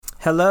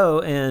Hello,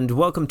 and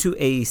welcome to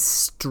a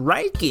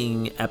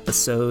striking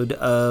episode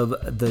of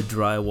the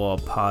Drywall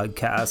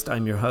Podcast.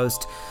 I'm your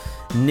host,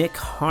 Nick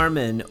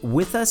Harmon.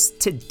 With us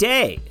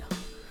today,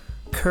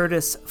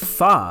 Curtis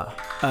Fach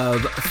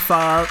of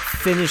Fach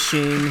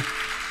Finishing.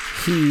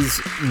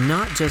 He's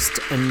not just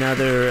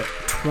another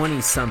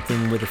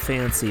 20-something with a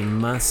fancy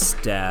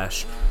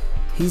mustache.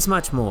 He's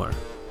much more.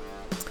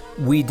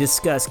 We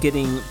discuss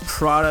getting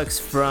products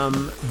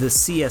from the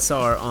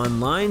CSR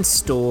online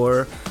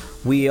store.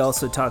 We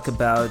also talk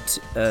about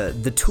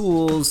the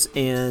tools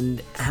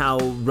and how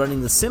running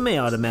the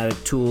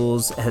semi-automatic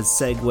tools has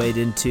segued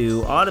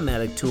into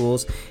automatic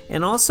tools,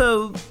 and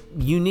also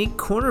unique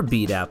corner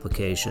bead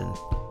application.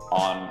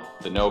 On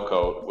the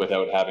no-coat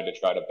without having to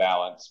try to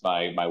balance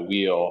my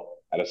wheel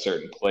at a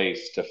certain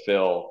place to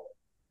fill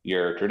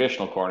your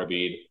traditional corner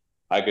bead,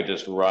 I could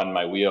just run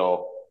my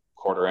wheel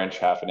quarter inch,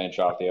 half an inch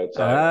off the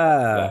outside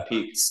of that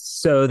peak.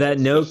 So that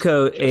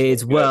no-coat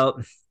aids,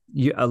 well,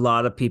 a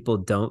lot of people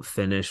don't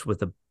finish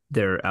with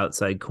their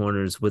outside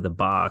corners with a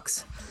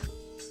box.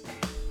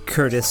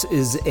 Curtis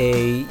is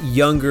a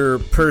younger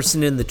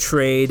person in the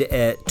trade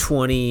at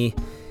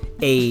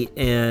 28,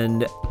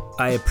 and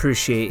I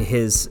appreciate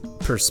his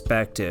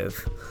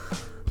perspective.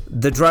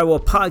 The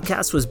Drywall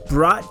Podcast was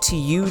brought to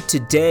you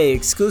today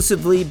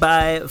exclusively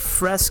by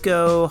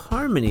Fresco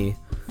Harmony.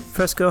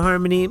 Fresco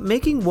Harmony,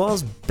 making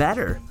walls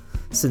better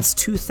since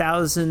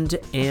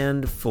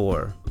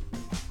 2004.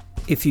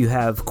 If you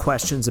have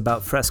questions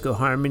about Fresco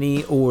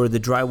Harmony or the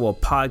Drywall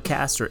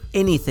Podcast or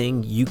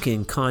anything, you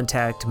can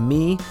contact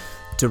me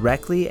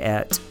directly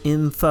at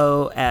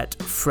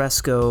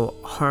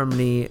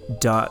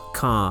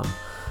info@frescoharmony.com.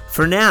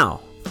 For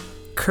now,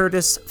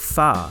 Curtis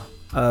Fach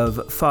of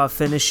Fach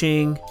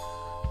Finishing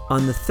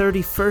on the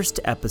 31st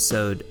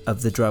episode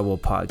of the Drywall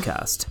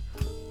Podcast.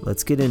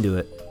 Let's get into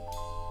it.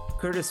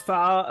 Curtis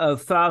Fach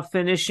of Fach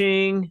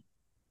Finishing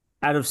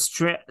out of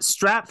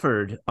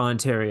Stratford,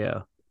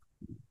 Ontario.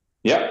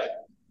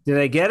 Yep. Did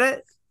I get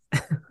it?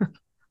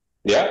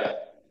 Yeah.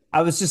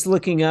 I was just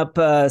looking up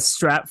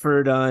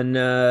Stratford on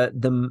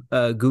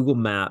the Google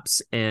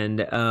Maps, and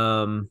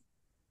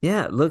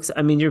it looks.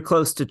 I mean, you're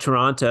close to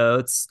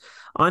Toronto.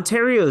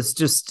 Ontario's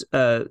just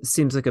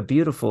seems like a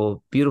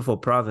beautiful, beautiful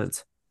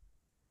province.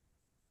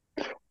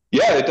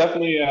 Yeah, it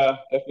definitely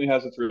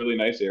has its really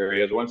nice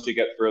areas. Once you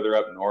get further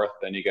up north,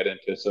 then you get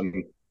into some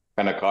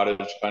kind of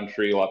cottage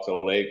country, lots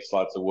of lakes,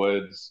 lots of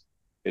woods.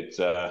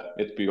 It's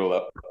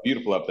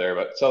beautiful up there,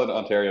 but Southern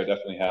Ontario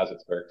definitely has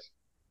its perks.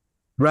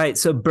 Right.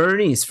 So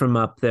Bernie's from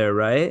up there,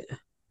 right?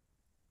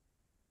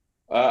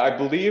 I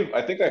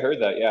think I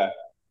heard that. Yeah.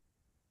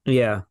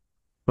 Yeah.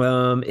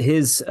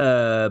 His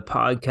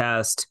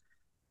podcast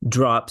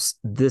drops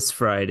this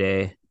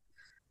Friday.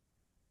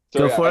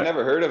 So I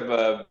never heard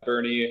of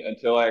Bernie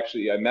until I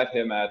met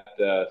him at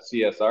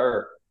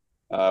CSR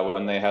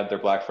when they had their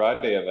Black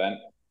Friday event.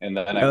 And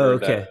then I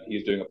heard that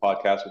he's doing a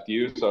podcast with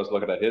you. So I was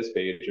looking at his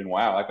page and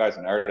wow, that guy's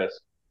an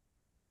artist.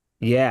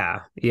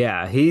 Yeah.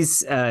 He's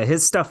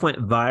his stuff went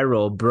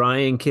viral.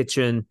 Brian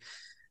Kitchen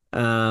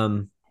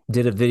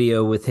did a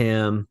video with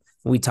him.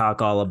 We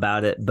talk all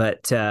about it,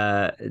 but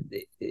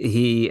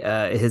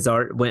his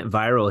art went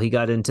viral. He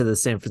got into the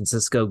San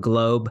Francisco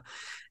Globe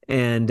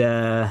and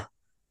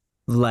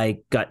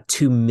got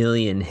 2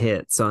 million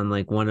hits on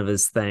one of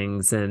his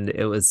things, and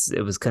it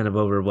was kind of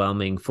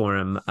overwhelming for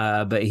him.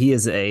 But he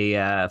is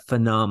a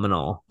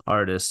phenomenal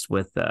artist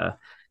with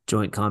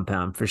Joint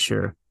Compound for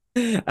sure.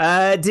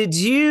 How did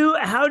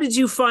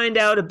you find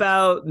out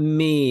about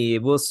me?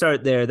 We'll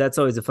start there. That's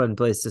always a fun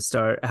place to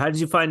start. How did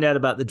you find out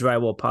about the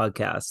Drywall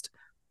Podcast?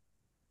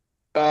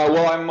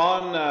 Well, I'm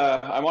on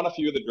a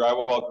few of the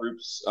drywall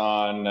groups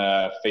on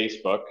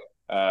Facebook.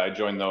 I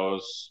joined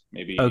those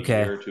maybe a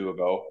year or two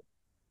ago.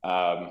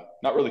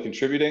 Not really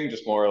contributing,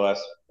 just more or less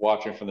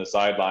watching from the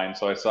sideline.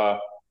 So I saw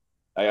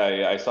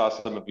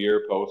some of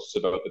your posts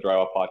about the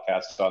Drywall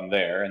Podcast on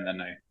there, and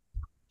then I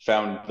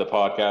found the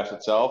podcast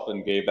itself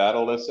and gave that a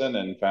listen,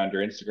 and found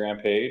your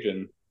Instagram page,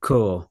 and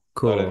cool.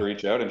 Thought I'd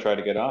reach out and try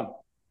to get on.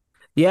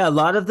 Yeah, a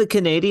lot of the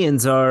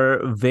Canadians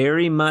are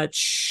very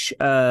much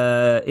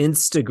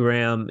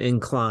Instagram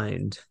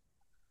inclined.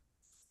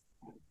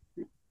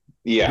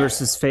 Yeah.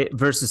 Versus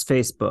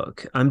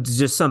Facebook. I'm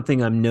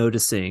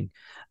noticing.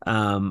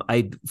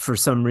 For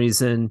some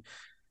reason,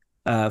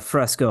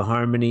 Fresco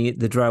Harmony,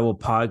 the Drywall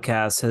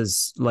Podcast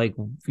has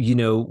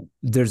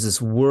there's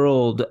this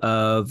world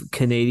of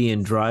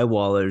Canadian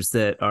drywallers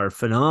that are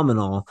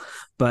phenomenal,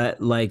 but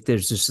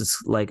there's just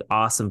this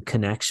awesome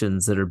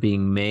connections that are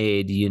being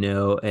made,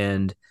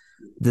 and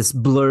this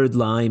blurred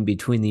line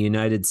between the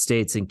United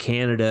States and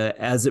Canada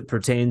as it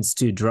pertains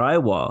to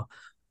drywall.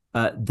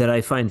 That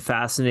I find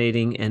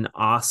fascinating and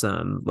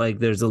awesome.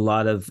 There's a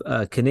lot of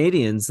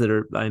Canadians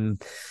that I'm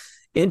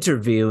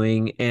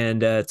interviewing,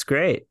 and it's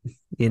great.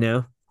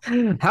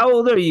 How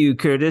old are you,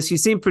 Curtis? You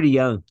seem pretty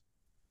young.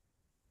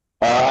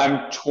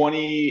 I'm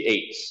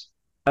 28.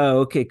 Oh,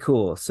 okay,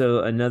 cool. So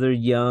another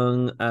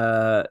young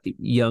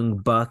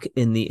buck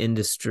in the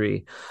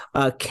industry.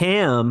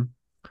 Cameron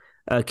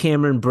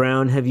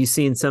Brown, have you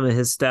seen some of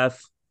his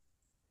stuff?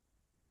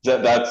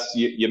 That's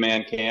your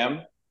man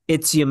Cam?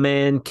 It's your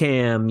man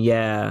Cam.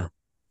 Yeah.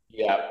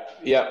 Yeah,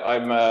 yeah.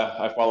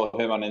 I follow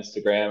him on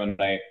Instagram,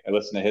 and I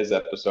listen to his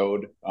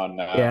episode Yeah. on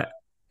your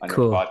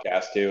Cool.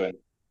 podcast too. And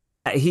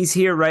He's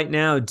here right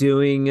now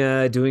doing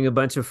a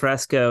bunch of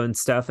fresco and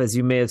stuff, as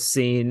you may have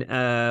seen.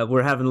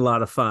 We're having a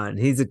lot of fun.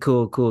 He's a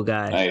cool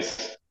guy.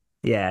 nice.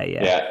 Yeah,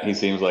 yeah. Yeah, he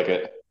seems like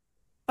it.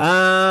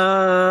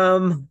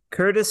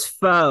 Curtis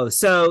Foe.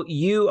 So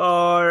you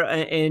are,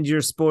 and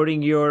you're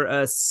sporting your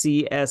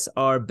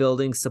CSR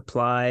building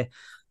supply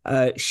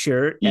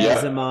shirt,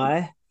 as am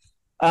Yep.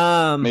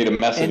 I. Made a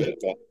mess of And it,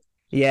 but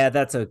yeah,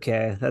 that's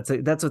okay. That's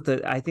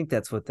what I think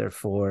that's what they're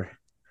for.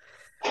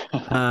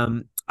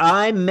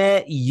 I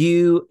met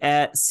you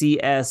at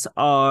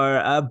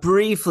CSR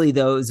briefly,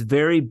 though. It was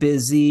very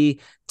busy.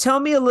 Tell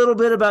me a little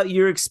bit about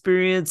your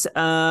experience.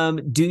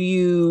 Do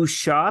you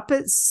shop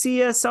at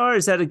CSR?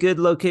 Is that a good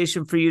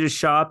location for you to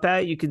shop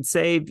at? You can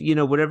save,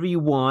 whatever you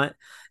want.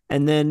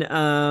 And then,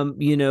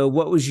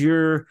 what was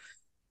your,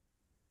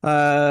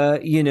 uh,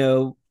 you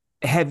know,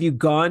 have you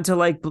gone to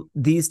like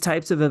these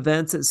types of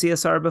events at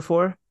CSR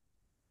before?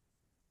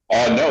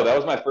 no, that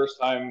was my first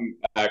time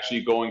actually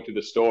going to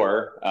the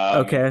store in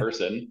Okay.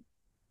 person.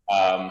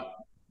 Um,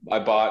 I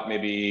bought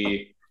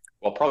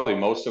probably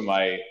most of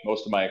my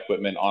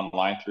equipment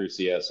online through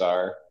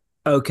CSR.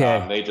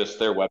 Okay.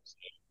 Their website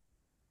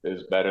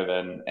is better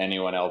than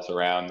anyone else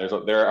around.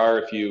 There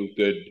are a few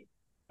good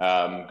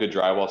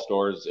drywall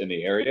stores in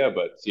the area,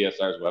 but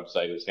CSR's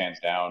website is hands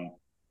down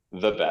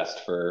the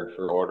best for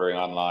ordering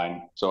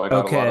online. So I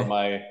got Okay. a lot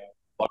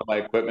of my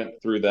equipment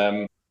through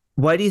them.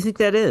 Why do you think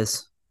that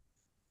is?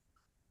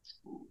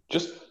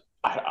 Just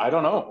I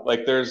don't know.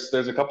 Like there's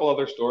a couple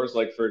other stores,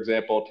 like for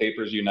example,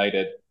 Tapers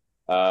United,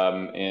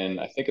 in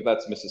I think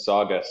that's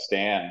Mississauga.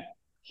 Stan,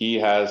 he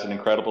has an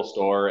incredible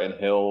store, and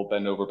he'll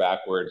bend over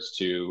backwards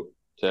to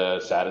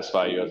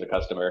satisfy you as a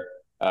customer,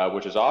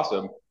 which is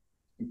awesome.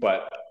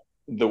 But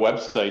the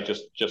website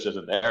just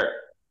isn't there.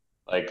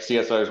 Like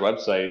CSR's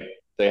website,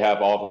 they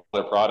have all of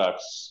their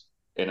products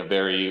in a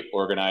very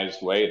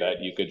organized way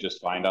that you could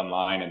just find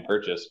online and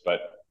purchase.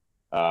 But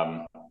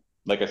um,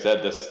 like I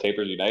said, this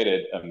Tapers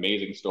United,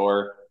 amazing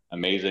store,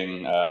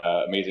 amazing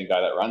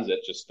guy that runs it.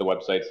 Just the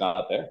website's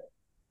not there.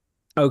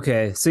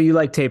 Okay, so you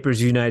like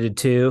Tapers United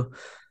too.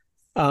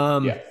 Yeah.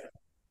 Um,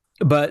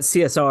 but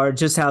CSR,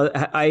 just how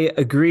I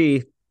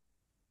agree.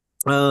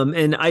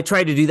 And I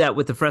try to do that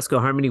with the Fresco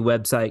Harmony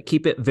website.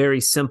 Keep it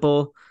very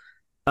simple,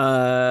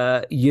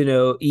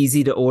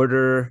 easy to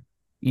order,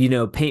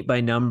 paint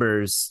by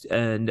numbers.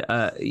 And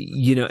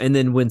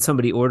then when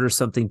somebody orders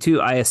something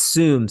too, I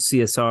assume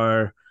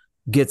CSR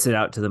gets it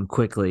out to them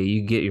quickly.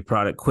 You get your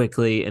product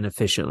quickly and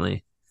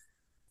efficiently.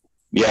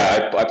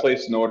 Yeah, I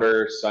placed an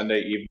order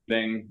Sunday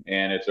evening,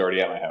 and it's already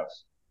at my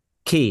house.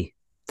 Key.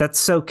 That's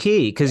so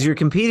key because you're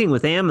competing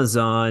with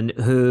Amazon,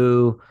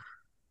 who,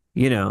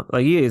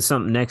 like you get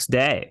something next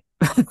day.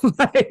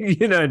 Like, don't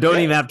Yeah.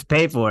 even have to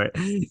pay for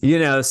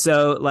it.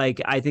 So like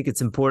I think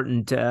it's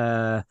important,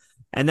 and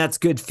that's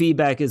good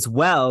feedback as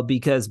well,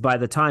 because by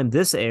the time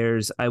this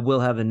airs, I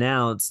will have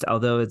announced,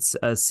 although it's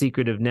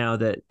secretive now,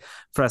 that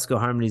Fresco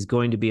Harmony is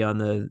going to be on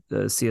the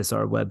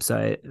CSR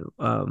website,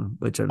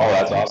 which Oh, I'm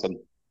that's awesome.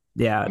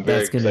 yeah, I'm very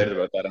that's gonna excited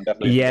about that. I'm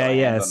definitely gonna yeah, get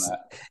my hands on yes.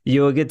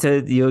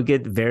 that. You'll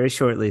get very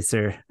shortly,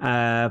 sir.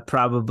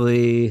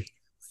 Probably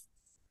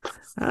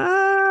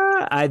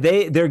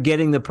they're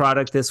getting the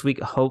product this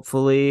week,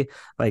 hopefully.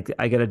 Like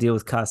I got to deal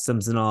with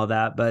customs and all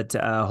that, but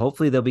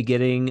hopefully they'll be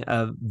getting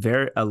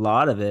a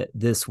lot of it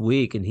this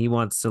week, and he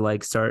wants to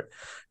like start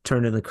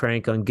turning the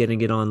crank on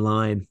getting it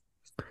online.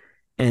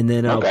 And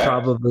then Okay.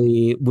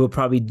 we'll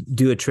probably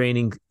do a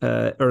training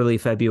early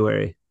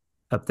February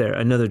up there,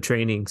 another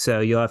training.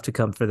 So you'll have to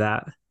come for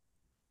that.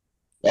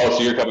 Oh,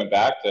 so you're coming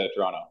back to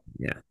Toronto?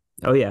 Yeah.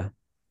 Oh yeah.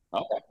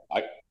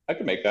 Okay. I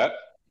can make that.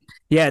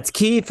 Yeah, it's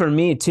key for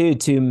me too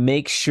to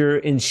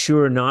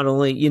ensure not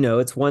only,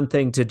 it's one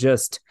thing to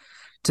just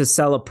to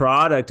sell a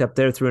product up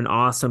there through an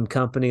awesome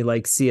company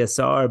like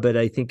CSR, but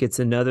I think it's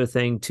another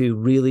thing to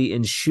really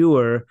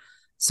ensure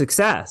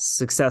success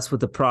with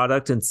the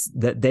product, and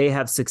that they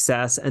have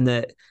success, and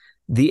that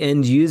the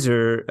end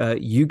user,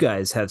 you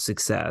guys have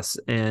success.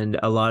 And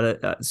a lot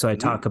of, so I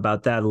talk Hmm.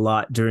 about that a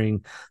lot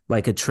during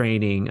like a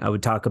training. I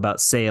would talk about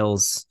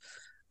sales,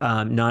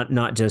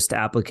 not just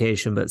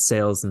application, but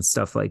sales and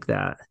stuff like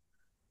that.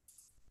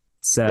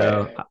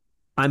 So Right.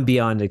 I'm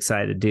beyond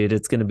excited, dude.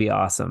 It's going to be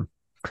awesome.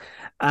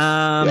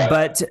 Yeah.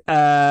 But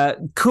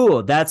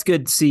cool. That's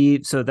good.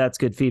 See, so that's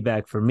good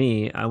feedback for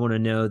me. I want to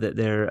know that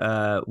their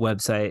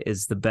website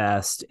is the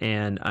best,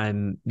 and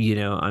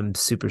I'm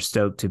super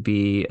stoked to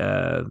be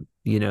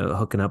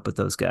hooking up with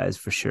those guys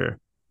for sure.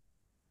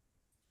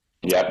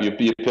 Yeah. You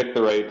picked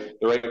the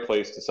right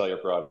place to sell your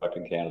product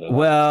in Canada. That's for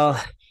Well,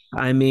 sure.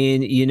 I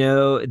mean,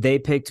 they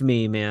picked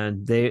me,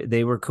 man.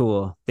 They were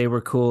cool. They were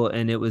cool,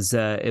 and it was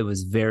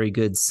very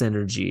good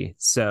synergy.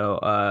 So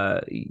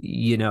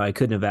I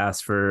couldn't have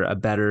asked for a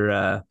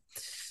better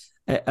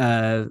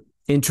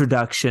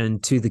introduction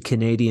to the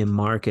Canadian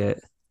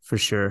market for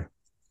sure.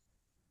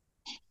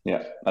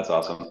 Yeah, that's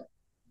awesome.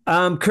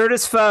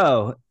 Curtis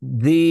Foe,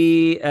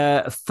 the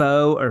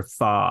Foe or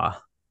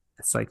Fa.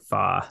 It's like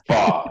Fa.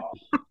 Fach.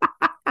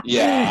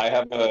 Yeah, I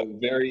have a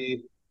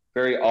very,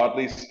 very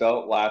oddly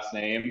spelt last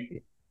name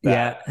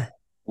that Yeah,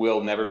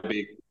 will never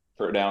be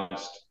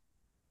pronounced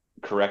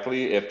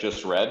correctly if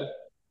just read.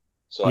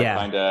 So I yeah,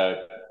 kind of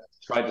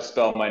tried to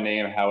spell my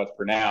name how it's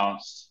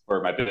pronounced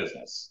for my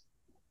business.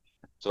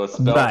 So it's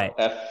right.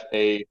 spelled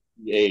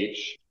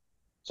Fach,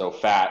 so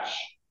Fach,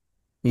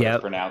 but it's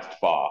Yep, pronounced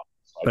Fa.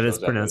 So I but it's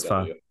chose pronounced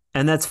Fa, FAW.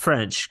 and that's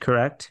French,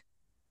 correct?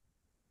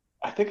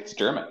 I think it's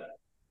German.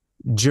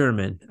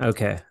 German.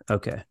 Okay,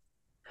 okay.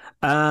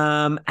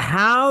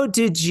 How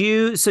did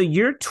you? So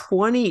you're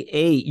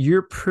 28.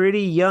 You're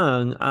pretty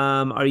young.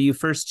 Are you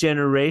first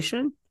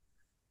generation?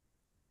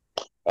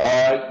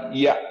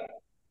 Yeah,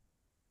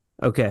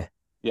 Okay.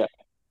 yeah.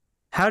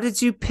 How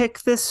did you pick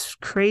this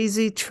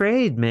crazy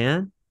trade,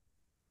 man?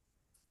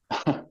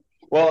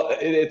 Well,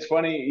 it's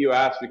funny you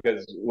ask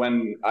because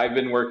when I've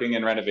been working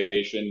in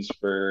renovations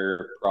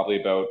for probably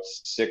about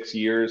 6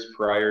 years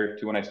prior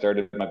to when I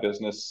started my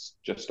business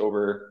just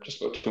about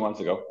 2 months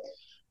ago.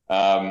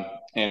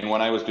 And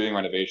when I was doing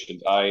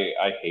renovations, I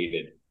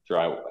hated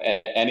drywall,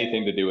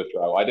 anything to do with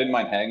drywall. I didn't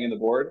mind hanging the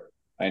board.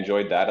 I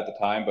enjoyed that at the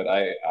time, but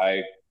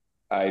I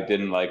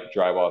didn't like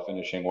drywall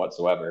finishing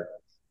whatsoever.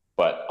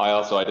 But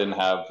I didn't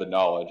have the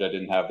knowledge. I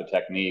didn't have the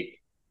technique.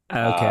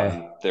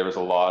 Okay. There was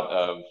a lot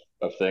of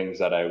things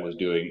that I was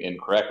doing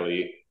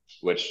incorrectly,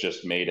 which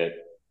just made it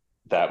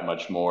that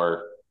much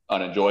more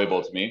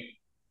unenjoyable to me.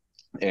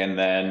 And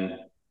then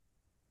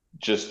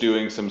just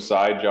doing some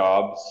side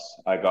jobs,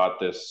 I got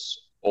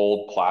this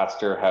old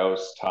plaster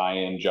house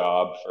tie-in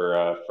job for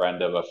a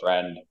friend of a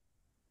friend.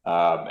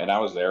 And I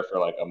was there for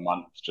like a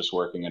month, just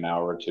working an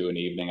hour or two an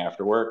evening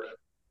after work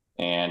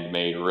and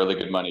made really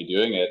good money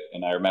doing it.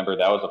 And I remember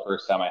that was the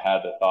first time I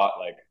had the thought,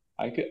 like,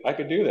 I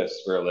could do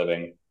this for a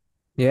living.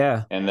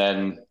 Yeah. And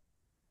then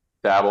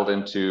dabbled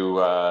into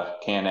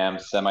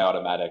Can-Am's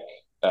semi-automatic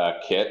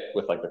kit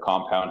with like the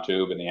compound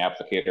tube and the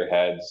applicator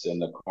heads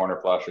and the corner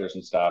flushers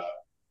and stuff.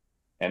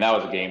 And that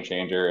was a game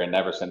changer. And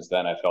ever since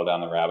then, I fell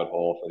down the rabbit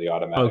hole for the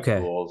automatic Okay.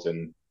 tools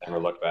and never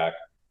looked back.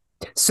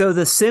 So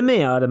the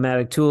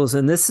semi-automatic tools,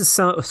 and this is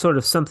sort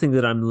of something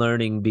that I'm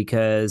learning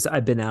because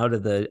I've been out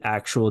of the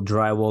actual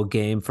drywall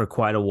game for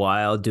quite a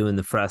while doing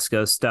the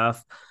fresco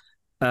stuff.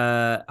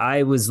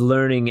 I was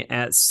learning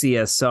at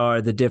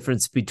CSR the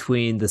difference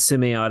between the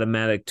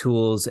semi-automatic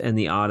tools and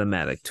the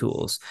automatic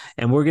tools.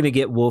 And we're going to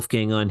get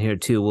Wolfgang on here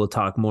too. We'll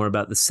talk more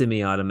about the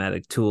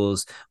semi-automatic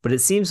tools, but it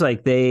seems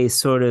like they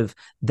sort of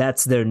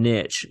that's their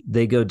niche.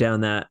 They go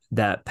down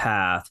that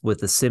path with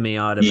the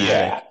semi-automatic.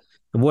 Yeah,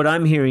 And what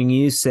I'm hearing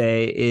you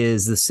say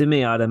is the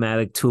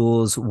semi-automatic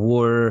tools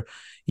were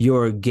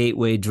your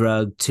gateway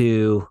drug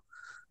to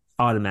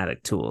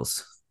automatic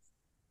tools.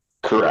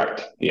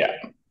 correct. Yeah.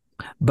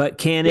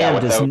 But Yeah.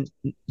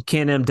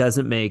 Can-Am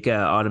doesn't make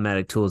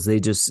automatic tools.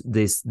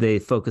 They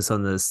focus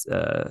on this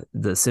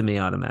the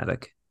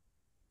semi-automatic.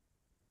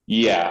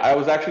 Yeah. I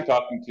was actually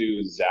talking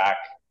to Zach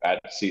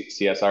at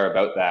CSR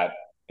about that.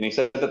 And he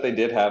said that they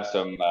did have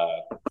some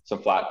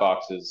flat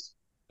boxes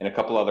and a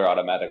couple other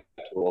automatic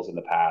tools in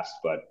the past,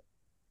 but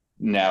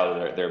now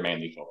they're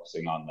mainly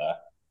focusing on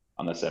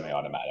the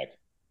semi-automatic.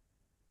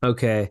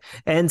 Okay.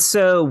 And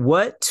so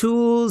what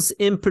tools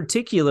in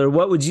particular,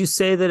 what would you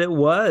say that it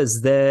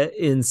was that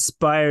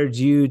inspired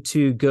you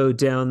to go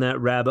down that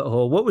rabbit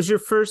hole? What was your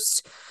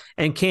first,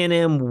 and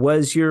Can-Am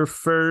was your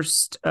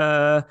first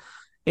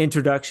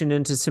introduction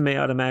into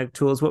semi-automatic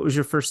tools? What was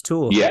your first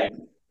tool? Yeah.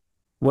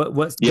 What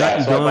got Yeah.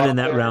 you So I going in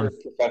bought that their realm?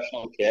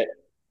 professional kit.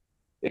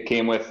 It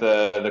came with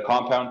the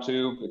compound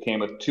tube. It came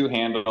with two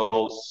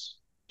handles,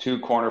 two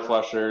corner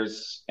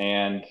flushers,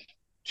 and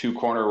two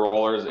corner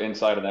rollers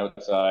inside and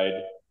outside.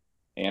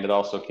 And it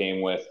also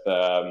came with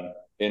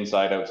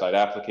inside outside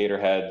applicator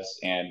heads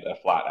and a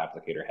flat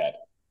applicator head.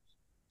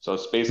 So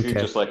it's basically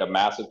Okay. just like a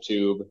massive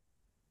tube,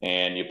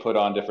 and you put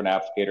on different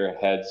applicator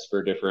heads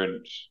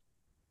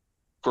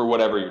for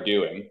whatever you're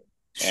doing.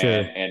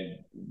 And Sure.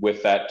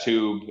 with that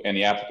tube and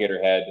the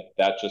applicator head,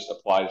 that just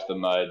applies the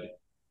mud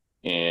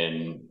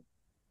in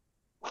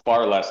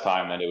far less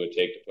time than it would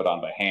take to put on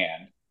by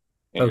hand.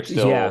 And Okay.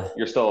 Yeah.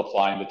 you're still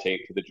applying the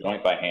tape to the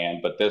joint by hand,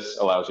 but this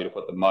allows you to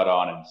put the mud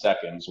on in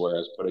seconds,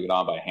 whereas putting it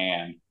on by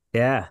hand,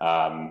 Yeah.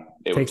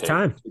 it would Takes take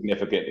time.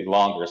 significantly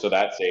longer. So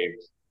that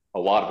saved a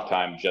lot of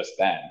time just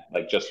then,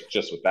 like just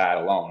with that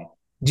alone.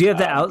 Do you have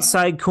Um, the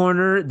outside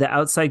corner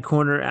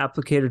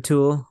applicator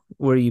tool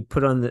where you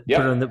put on yep,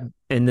 the,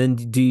 and then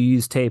do you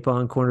use tape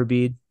on corner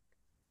bead?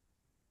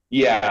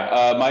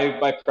 yeah.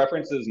 My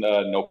preference is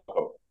no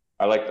coat.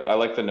 I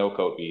like the no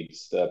coat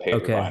beads, the paper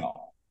Okay. vinyl.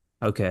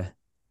 Okay.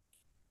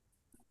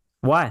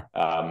 Why?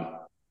 Um,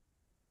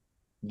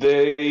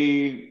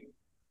 they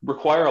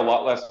require a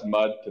lot less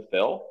mud to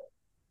fill.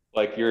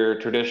 Like your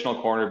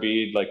traditional corner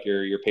bead, like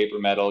your paper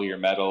metal, your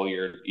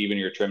even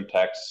your trim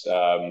text,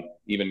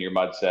 even your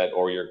mud set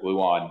or your glue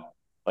on,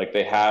 like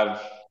they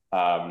have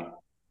um,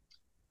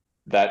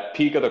 that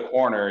peak of the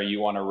corner. You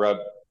want to rub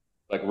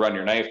like run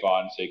your knife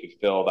on so you could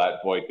fill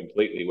that void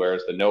completely.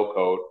 Whereas the no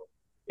coat,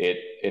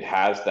 it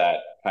has that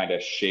kind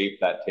of shape,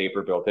 that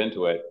taper built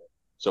into it.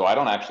 So I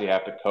don't actually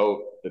have to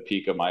coat the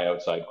peak of my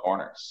outside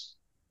corners.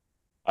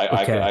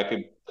 Okay. I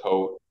could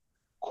coat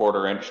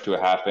quarter inch to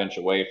a half inch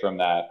away from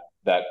that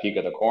peak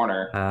of the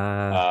corner,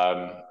 Uh,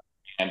 um,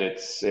 and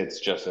it's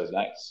just as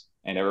nice,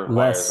 and it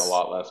requires a less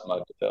lot less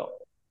mud to fill.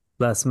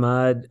 less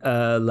mud,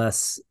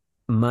 less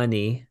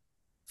money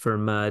for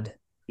mud.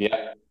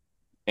 Yeah,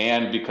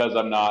 and because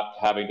I'm not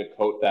having to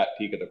coat that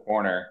peak of the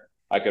corner,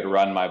 I could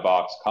run my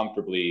box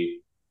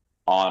comfortably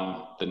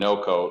on the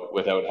no coat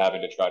without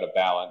having to try to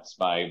balance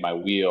my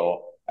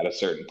wheel at a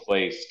certain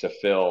place to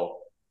fill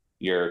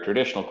your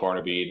traditional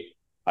corner bead.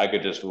 I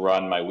could just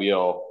run my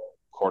wheel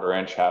quarter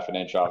inch, half an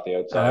inch off the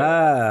outside of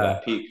Ah,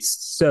 that peak,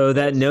 so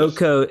and that it's no just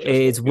coat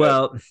just as aids good.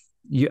 well.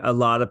 A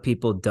lot of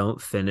people don't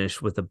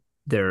finish with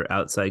their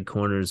outside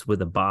corners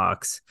with a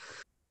box.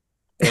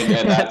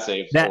 And that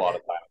saves a that lot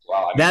of time as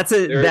well. I mean, That's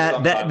a there is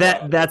sometimes I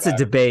have to go that's a back.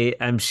 debate,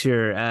 I'm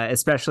sure,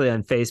 especially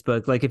on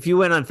Facebook. Like if you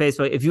went on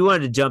Facebook, if you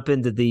wanted to jump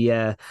into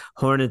the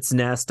hornet's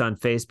nest on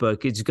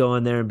Facebook, you just go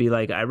in there and be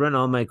like, I run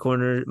all my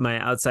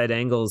outside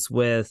angles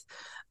with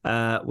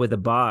a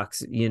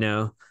box.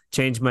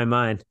 Change my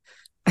mind.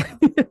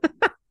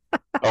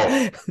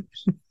 Oh,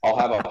 I'll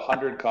have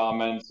 100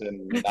 comments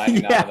and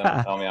 99 of them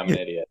Yeah, tell me I'm an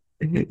idiot.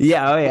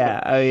 yeah, oh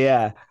yeah, oh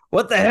yeah.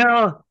 What the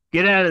hell?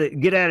 Get out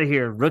of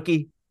here,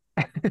 rookie.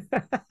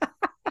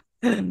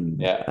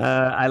 Yeah.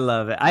 I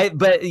love it.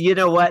 But you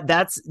know what?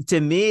 That's to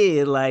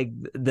me like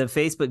the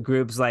Facebook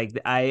groups. Like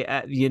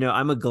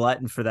I'm a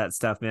glutton for that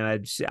stuff,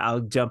 man.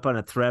 I'll jump on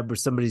a thread where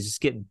somebody's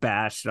just getting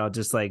bashed, and I'll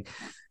just like,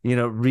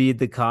 read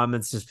the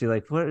comments, just be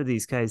like, what are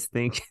these guys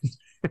thinking?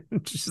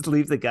 Just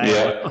leave the guy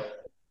alone.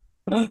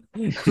 Yeah.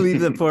 Leave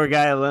the poor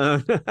guy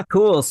alone.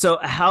 Cool. So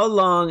how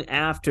long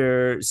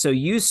after so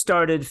you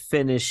started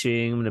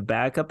finishing? I'm gonna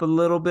back up a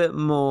little bit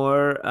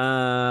more.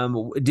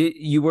 Did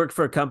you work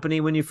for a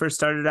company when you first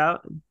started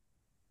out?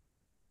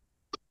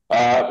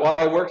 Well,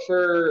 I worked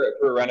for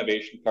a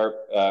renovation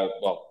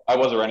well, I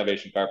was a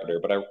renovation carpenter,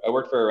 but I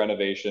worked for a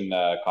renovation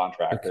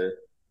Okay. contractor,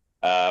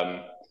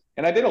 um,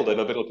 and I did a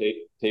little bit of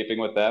taping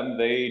with them.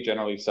 They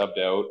generally subbed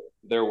out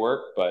their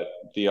work, but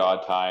the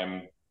odd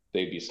time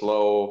they'd be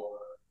slow,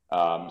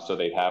 so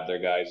they'd have their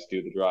guys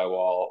do the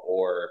drywall,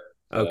 or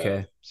the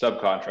Okay.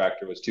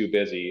 subcontractor was too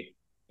busy,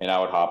 and I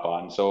would hop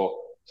on. So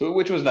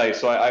which was nice.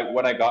 So I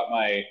when I got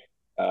my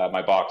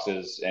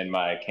boxes and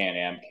my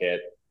Can-Am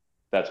kit,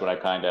 that's when I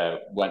kind of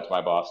went to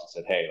my boss and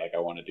said, "Hey, like I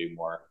want to do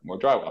more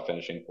drywall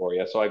finishing for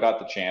you." So I got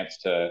the chance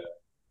to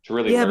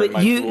really Yeah, but learn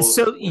my so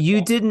tools with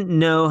you them. didn't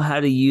know how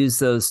to use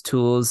those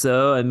tools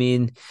though. I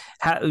mean,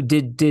 how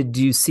did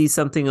you see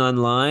something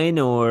online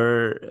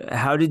or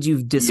how did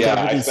you Yeah,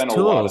 discover I these spent a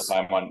lot of tools?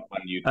 time on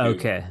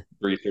YouTube Okay.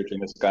 researching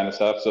this kind of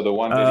stuff. So the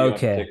one video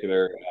in Okay.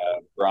 particular,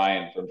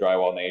 Brian from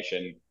Drywall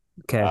Nation,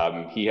 Okay.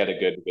 he had a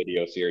good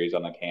video series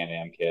on the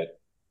Can-Am kit,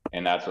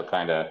 and that's what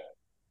kind of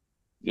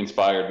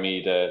inspired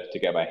me to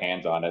get my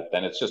hands on it.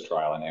 Then it's just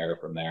trial and error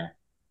from there.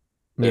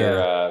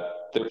 Yeah.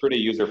 They're pretty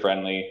user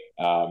friendly.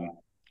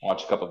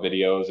 Watch a couple of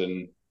videos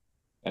and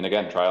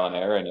again trial and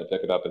error, and you'll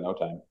pick it up in no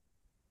time.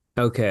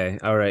 Okay.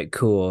 All right,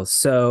 cool.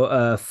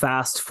 So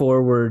fast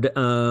forward,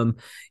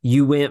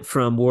 you went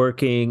from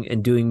working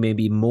and doing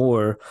maybe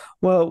more.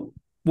 Well,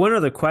 one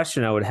other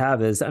question I would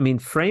have is, I mean,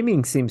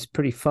 framing seems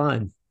pretty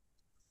fun.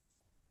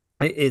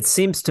 It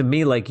seems to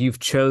me like you've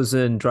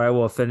chosen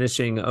drywall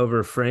finishing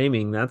over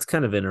framing. That's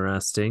kind of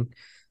interesting.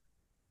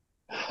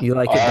 You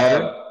like it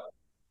better? Uh,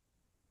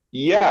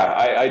 yeah,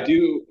 I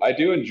do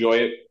enjoy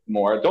it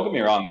more. Don't get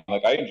me wrong,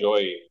 like I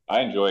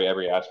enjoy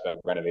every aspect of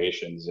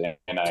renovations,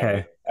 and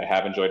Okay. I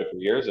have enjoyed it for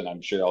years, and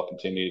I'm sure I'll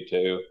continue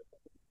to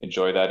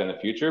enjoy that in the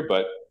future.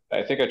 But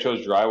I think I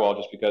chose drywall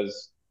just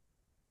because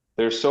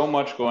there's so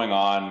much going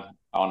on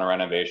a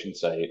renovation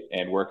site,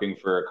 and working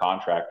for a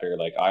contractor.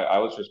 Like I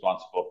was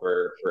responsible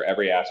for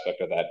every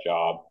aspect of that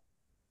job,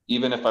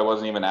 even if I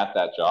wasn't even at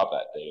that job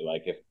that day.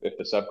 Like if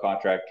the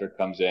subcontractor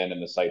comes in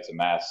and the site's a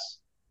mess,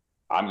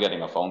 I'm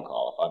getting a phone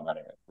call if I'm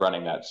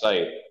running that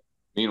site.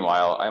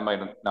 Meanwhile, I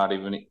might not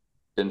even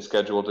been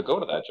scheduled to go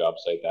to that job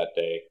site that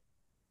day.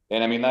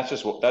 And I mean that's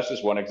just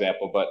one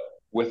example. But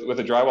with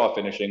the drywall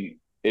finishing,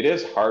 it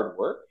is hard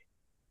work,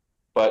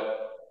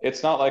 but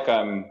it's not like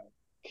I'm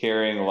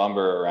carrying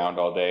lumber around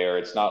all day, or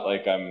it's not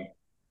like I'm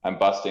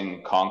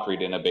busting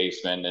concrete in a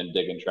basement and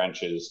digging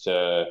trenches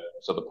to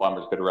so the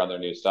plumbers could run their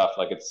new stuff.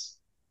 Like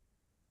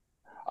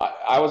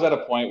I was at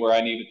a point where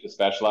I needed to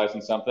specialize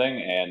in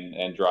something,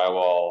 and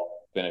drywall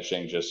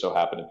finishing just so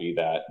happened to be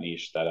that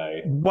niche that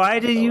Why I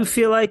do fell you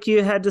feel into. like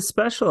you had to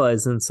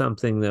specialize in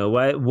something though?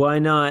 Why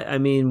not? I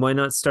mean, why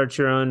not start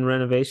your own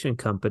renovation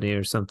company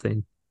or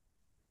something?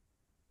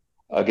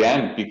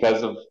 Again,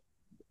 because of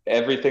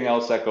everything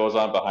else that goes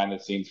on behind the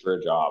scenes for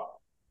a job.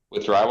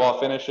 With drywall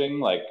finishing,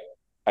 like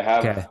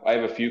Okay. I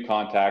have a few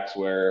contacts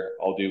where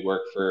I'll do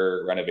work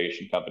for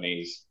renovation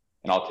companies,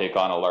 and I'll take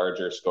on a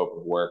larger scope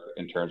of work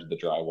in terms of the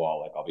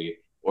drywall. Like I'll be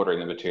ordering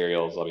the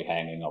materials, I'll be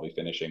hanging, I'll be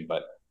finishing.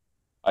 But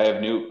I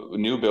have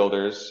new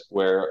builders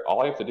where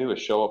all I have to do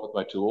is show up with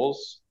my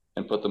tools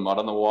and put the mud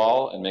on the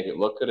wall and make it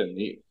look good and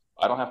neat.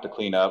 I don't have to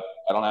clean up.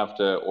 I don't have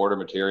to order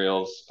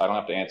materials. I don't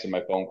have to answer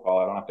my phone call.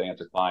 I don't have to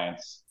answer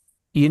clients.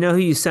 You know who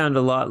you sound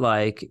a lot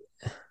like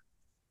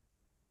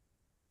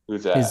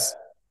Who's is that?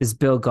 is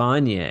Bill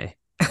Gagne.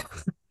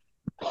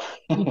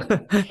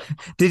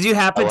 Did you I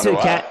happen wonder to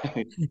why.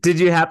 did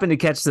you happen to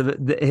catch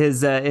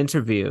his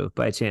interview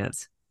by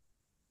chance?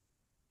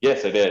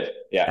 Yes, I did.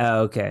 Yeah.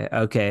 Okay,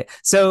 okay.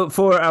 So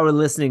for our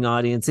listening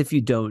audience, if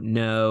you don't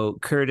know,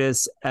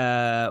 Curtis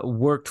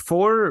worked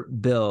for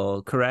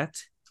Bill,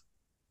 correct?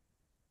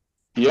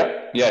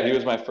 Yep. Yeah, he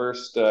was my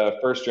first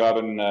job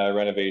in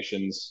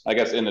renovations, I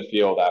guess in the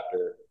field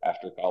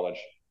after college.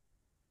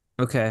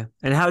 Okay.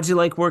 And how'd you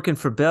like working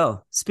for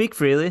Bill? Speak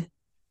freely.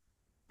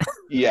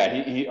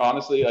 Yeah, he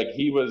honestly like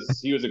he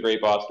was a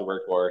great boss to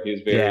work for. He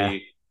was Yeah.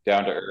 very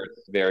down to earth,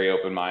 very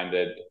open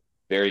minded,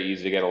 very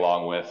easy to get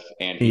along with,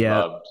 and he Yeah,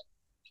 loved.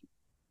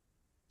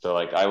 So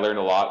like I learned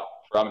a lot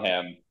from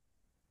him.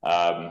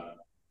 Um,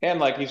 and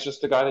like he's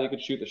just the guy that you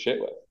could shoot the shit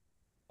with.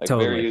 Like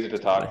very totally. easy to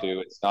talk Totally. to.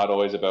 It's not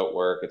always about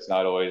work. It's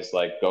not always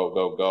like go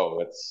go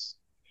go. It's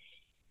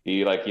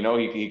he like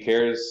he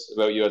cares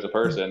about you as a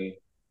person,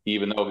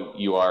 even though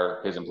you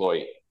are his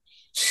employee.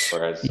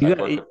 Whereas You I've got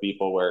worked with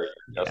people where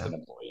you're just yeah. an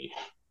employee.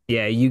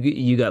 Yeah,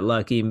 you got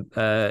lucky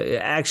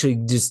actually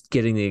just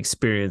getting the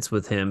experience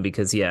with him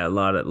because yeah, a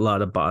lot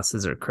of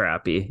bosses are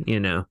crappy,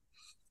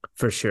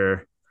 for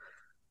sure.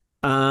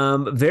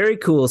 Very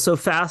cool. So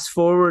fast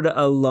forward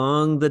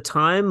along the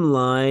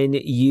timeline,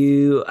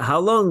 how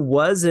long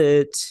was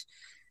it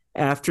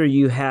after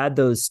you had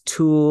those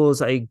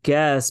tools, I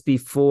guess,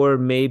 before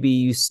maybe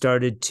you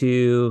started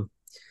to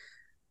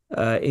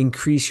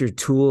increase your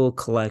tool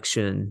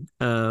collection?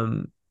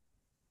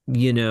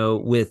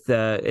 With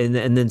and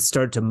then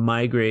start to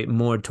migrate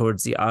more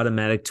towards the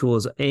automatic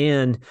tools.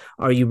 And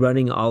are you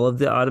running all of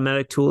the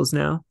automatic tools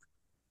now?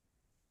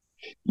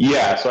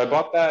 Yeah, so I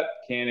bought that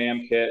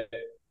Can-Am kit,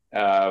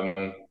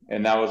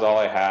 and that was all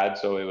I had.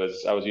 So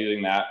I was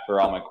using that for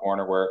all my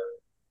corner work,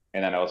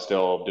 and then I was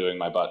still doing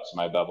my butts,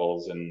 my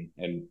bevels,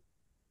 and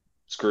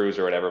screws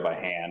or whatever by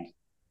hand.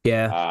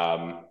 Yeah.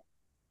 Um,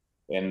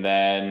 and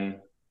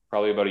then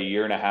probably about a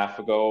year and a half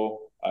ago,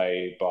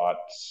 I bought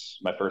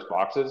my first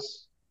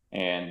boxes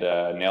and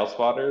nail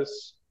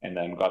spotters, and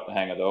then got the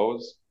hang of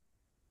those.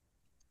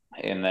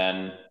 And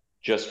then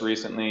just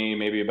recently,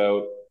 maybe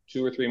about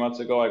 2 or 3 months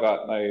ago, I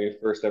got my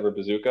first ever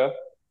bazooka.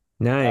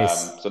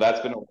 Nice. So that's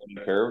been a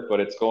learning curve, but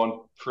it's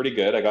going pretty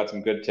good. I got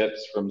some good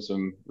tips from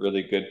some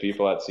really good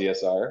people at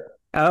CSR.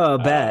 Oh, I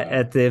bet Um,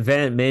 at the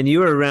event, man, you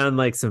were around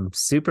like some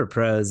super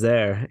pros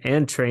there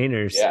and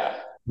trainers. yeah,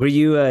 Were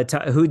you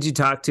who'd you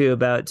talk to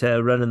about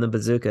running the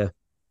bazooka?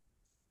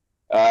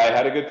 I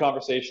had a good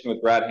conversation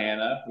with Brad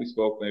Hanna. We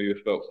spoke maybe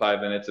about 5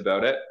 minutes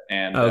about it,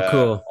 and Oh,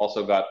 cool.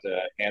 also got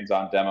a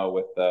hands-on demo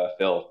with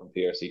Phil from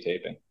PRC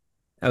Taping.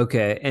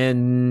 Okay.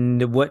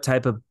 And what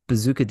type of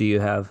bazooka do you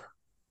have?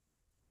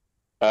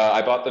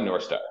 I bought the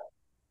North Star.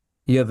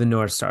 You have a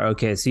North Star.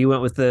 Okay, so you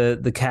went with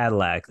the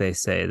Cadillac. They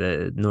say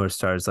the North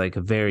Star is like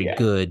a very Yeah.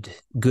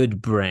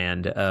 good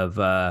brand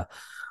of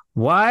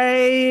why.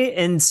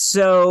 And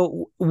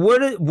so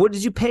what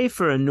did you pay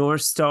for a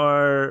North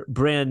Star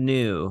brand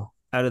new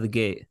out of the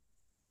gate?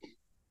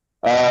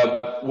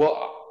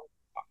 Well,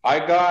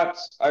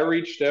 I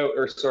reached out,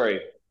 or sorry,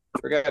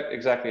 forget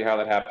exactly how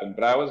that happened,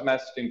 but I was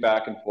messaging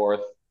back and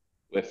forth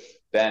with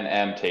Ben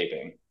M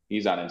Taping.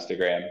 He's on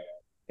Instagram.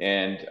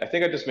 And I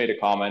think I just made a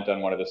comment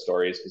on one of the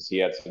stories because he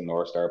had some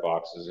North Star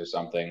boxes or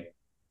something.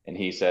 And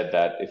he said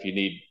that if you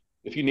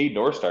need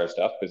North Star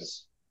stuff,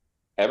 because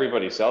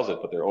everybody sells it,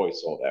 but they're always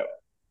sold out.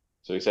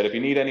 So he said, if you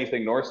need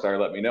anything North Star,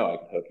 let me know. I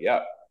can hook you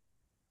up.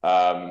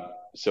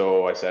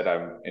 So I said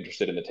I'm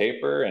interested in the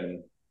taper,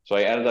 and so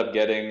I ended up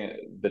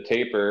getting the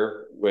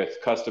taper with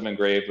custom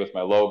engraved with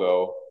my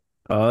logo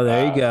Oh,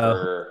 there you go.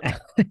 for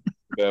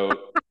about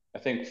I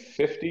think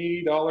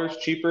 $50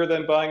 cheaper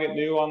than buying it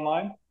new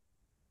online.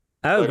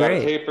 So Oh, I got a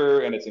great.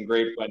 taper, and it's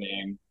engraved my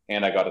name,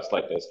 and I got a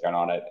slight discount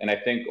on it. And I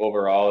think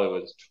overall it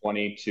was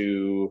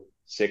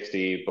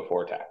 22.60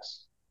 before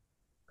tax.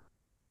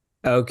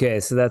 Okay,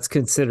 so that's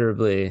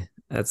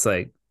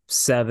like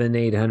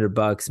 700-800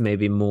 bucks,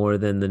 maybe more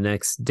than the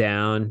next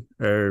down,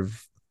 or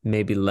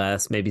maybe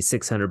less, maybe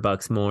 600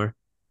 bucks more.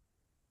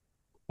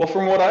 Well,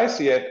 from what I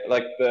see, it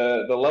like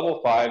the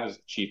level 5 is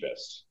the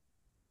cheapest,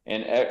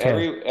 and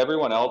Okay.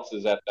 everyone else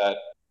is at that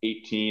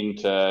 18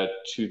 to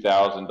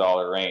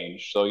 $2,000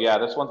 range. So yeah,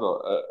 this one's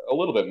a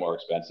little bit more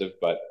expensive,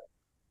 but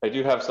I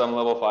do have some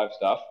level 5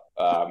 stuff.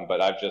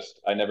 But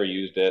I never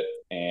used it,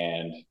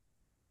 and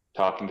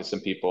talking to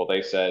some people,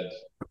 they said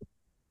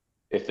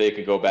if they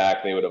could go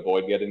back, they would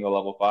avoid getting the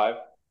level 5,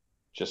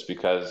 just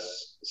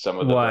because some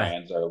of the Why?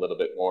 brands are a little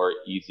bit more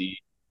easy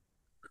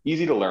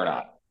to learn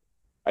on.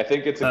 I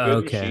think it's a Oh, good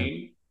okay.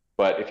 machine,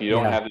 but if you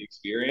don't Yeah. have the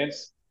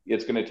experience,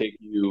 it's going to take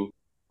you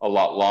a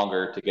lot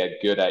longer to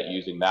get good at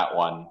using that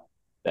one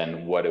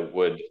than what it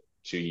would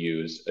to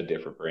use a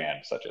different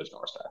brand such as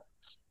North Star.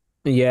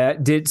 Yeah.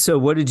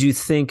 What did you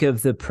think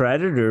of the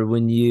Predator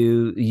when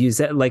you use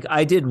that? Like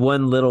I did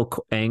one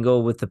little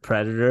angle with the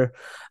Predator,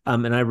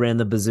 and I ran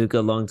the bazooka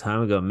a long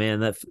time ago. Man,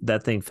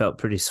 that thing felt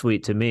pretty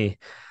sweet to me.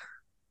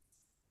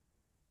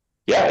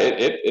 Yeah,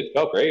 it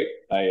felt great.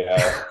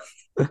 I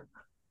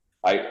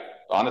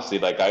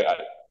honestly I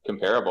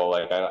comparable.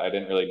 I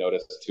didn't really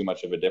notice too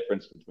much of a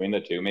difference between the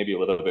two. Maybe a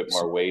little bit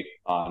more weight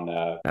on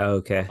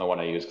Okay. the one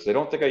I used because I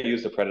don't think I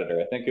used the Predator.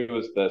 I think it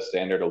was the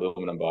standard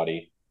aluminum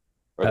body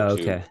or the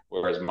tube, Okay.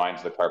 whereas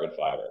mine's the carbon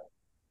fiber.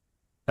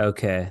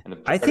 Okay. And the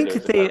Predator is the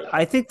carbon I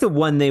fiber. think the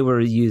one they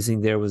were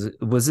using there was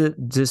it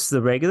just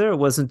the regular? It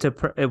wasn't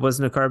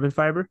a carbon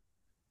fiber?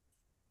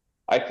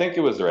 I think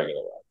it was the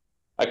regular one.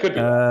 I could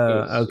be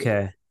wrong.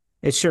 Okay.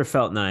 It sure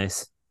felt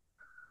nice.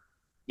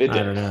 It I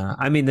did. don't know.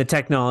 I mean, the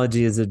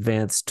technology has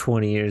advanced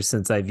 20 years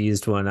since I've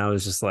used one. I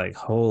was just like,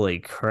 holy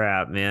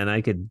crap, man.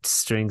 I could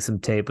string some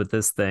tape with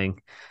this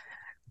thing.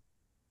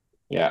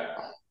 Yeah.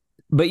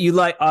 But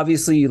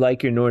obviously you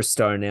like your North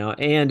Star now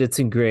and it's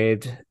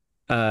engraved.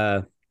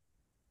 Uh,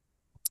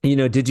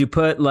 did you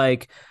put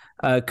like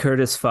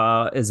Curtis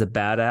Faw is a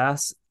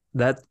badass?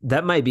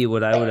 That might be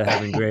what I would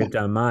have engraved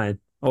on mine.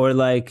 Or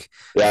like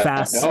Yeah. No, I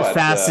wish we had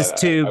fastest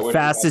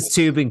this.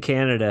 tube in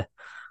Canada.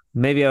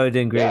 Maybe I would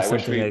Yeah, engrave I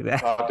wish something we like that.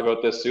 talked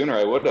about this sooner.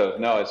 I would have.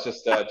 No, it's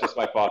just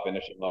my Fach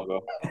finishing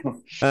logo.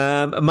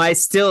 My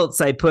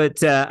stilts, I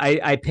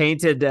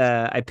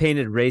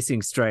painted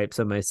racing stripes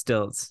on my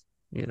stilts,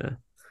 you know,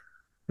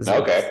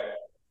 Okay.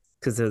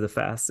 because they're the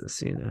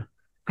fastest.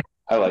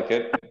 I like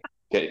it.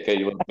 Get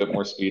you a little bit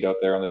more speed out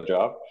there on the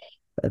job.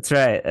 That's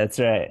right. That's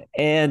right.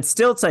 And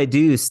stilts I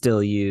do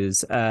still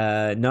use.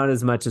 Not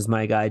as much as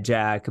my guy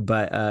Jack,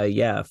 but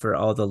yeah, for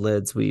all the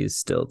lids we use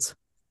stilts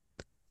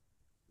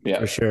Yeah.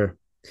 for sure.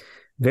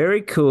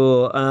 Very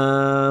cool.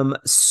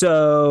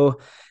 So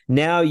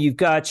now you've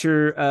got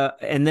your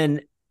and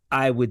then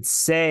I would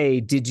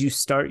say, did you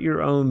start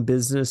your own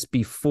business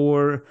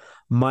before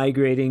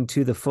migrating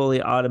to the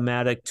fully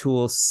automatic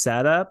tool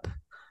setup?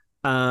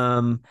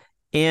 Um,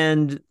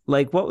 and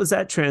like, what was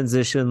that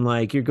transition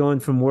like? You're going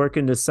from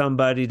working to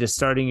somebody to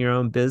starting your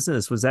own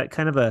business. Was that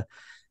kind of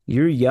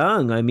you're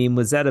young. I mean,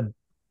 was that a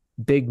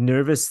big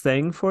nervous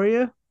thing for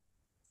you?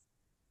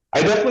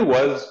 I definitely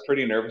was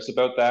pretty nervous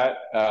about that.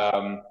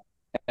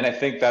 And I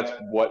think that's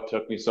what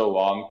took me so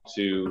long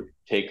to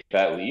take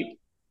that leap.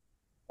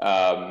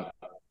 Um,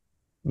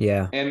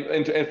 Yeah. and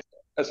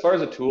as far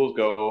as the tools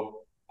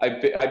go, I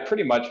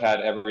pretty much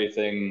had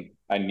everything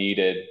I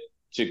needed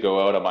to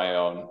go out on my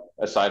own,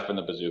 aside from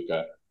the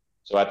bazooka.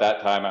 So at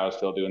that time, I was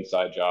still doing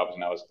side jobs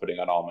and I was putting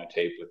on all my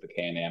tape with the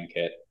K&M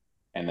kit.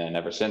 And then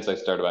ever since I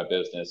started my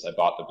business, I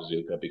bought the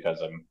bazooka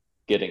because I'm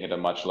getting into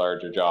much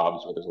larger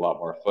jobs where there's a lot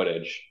more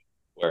footage,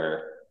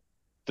 where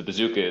the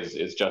bazooka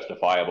is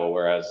justifiable.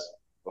 Whereas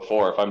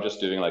before, if I'm just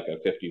doing like a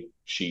 50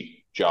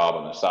 sheet job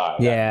on the side, I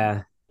mean,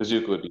 Yeah.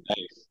 bazooka would be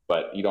nice,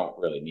 but you don't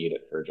really need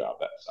it for a job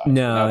that size. But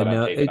now No, that I'm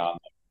no. taking on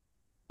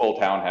full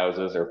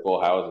townhouses or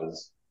full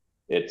houses,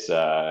 it's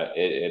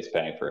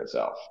paying for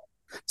itself.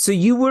 So Um,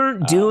 you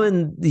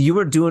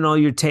were doing all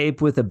your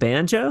tape with a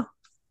banjo?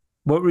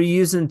 What were you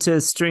using to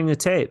string the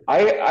tape? I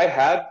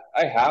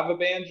have a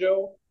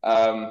banjo.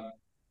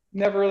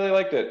 Never really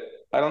liked it.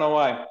 I don't know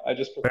why. I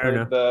just Fair preferred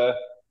enough.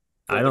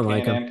 I the don't K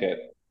like and them. M kit.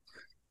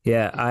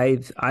 Yeah,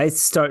 I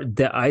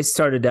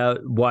started out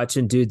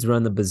watching dudes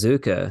run the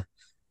bazooka,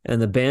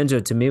 and the banjo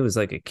to me was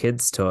like a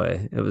kid's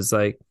toy. It was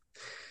like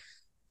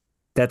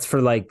that's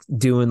for like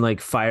doing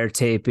like fire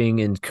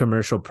taping and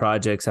commercial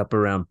projects up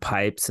around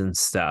pipes and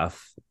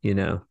stuff.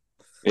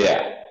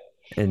 Yeah,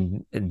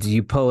 And do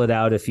you pull it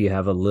out if you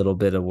have a little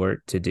bit of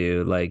work to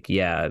do? Like,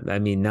 yeah, I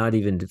mean, not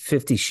even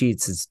 50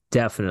 sheets is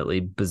definitely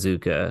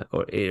bazooka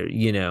or.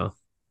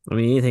 I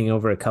mean, anything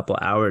over a couple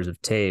hours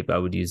of tape, I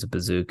would use a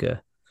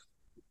bazooka,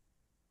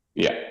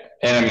 yeah.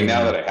 And I mean, you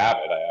now know. that I have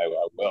it, I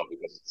will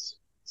because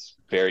it's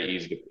very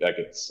easy to like.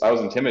 I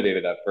was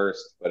intimidated at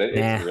first, but it's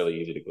Nah. really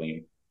easy to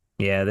clean.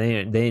 Yeah, they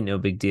ain't no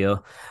big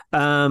deal.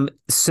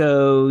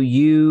 So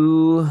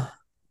you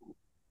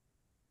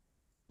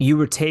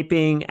were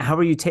taping, how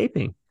were you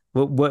taping?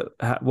 What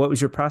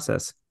was your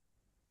process?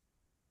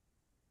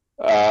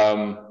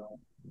 Um,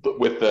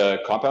 with the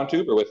compound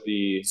tube or So with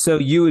the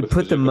bazooka? you would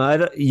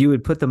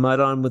put the mud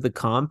on with a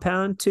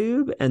compound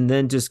tube and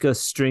then just go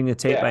string the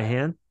tape by Yeah,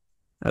 hand?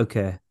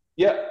 Okay.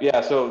 yeah,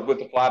 yeah. So with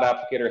the flat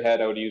applicator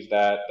head, I would use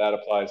that. That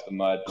applies the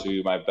mud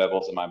to my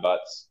bevels and my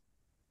butts.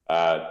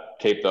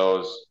 Tape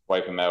those,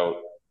 wipe them out,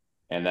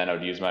 and then I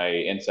would use my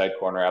inside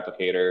corner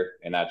applicator,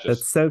 and that That's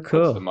just so puts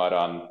the cool. mud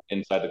on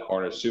inside the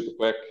corners super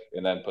quick,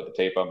 and then put the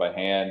tape on by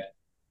hand,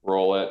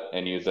 roll it,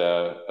 and use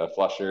a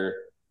flusher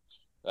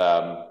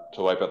to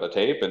wipe out the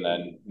tape, and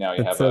then now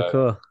you That's have so a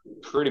cool.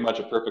 pretty much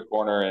a perfect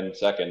corner in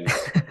seconds,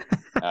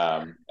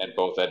 and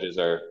both edges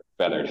are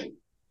feathered.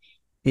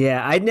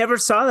 Yeah, I never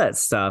saw that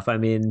stuff. I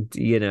mean,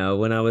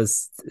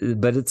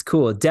 but it's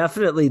cool.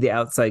 Definitely the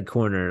outside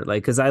corner,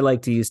 like, because I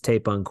like to use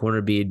tape on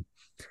corner bead.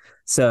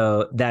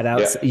 So that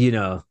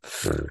Yeah,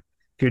 if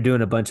you're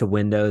doing a bunch of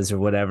windows or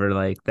whatever,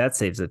 like that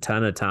saves a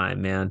ton of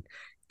time, man.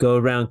 Go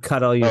around,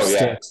 cut all your Oh yeah,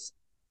 sticks,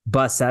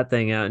 bust that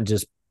thing out, and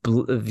just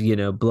blow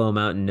them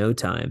out in no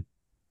time.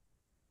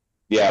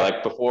 yeah.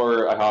 Like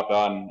before I hopped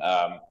on,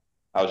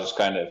 I was just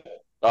kind of,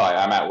 oh,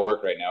 I'm at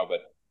work right now, but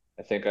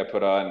I think I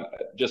put on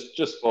just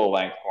full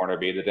length corner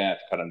beads. I didn't have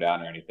to cut them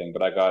down or anything,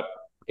 but I got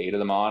 8 of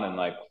them on in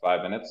like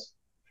 5 minutes.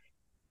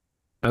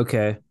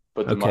 Okay.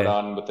 Put the mud Okay.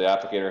 on with the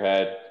applicator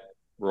head,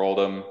 rolled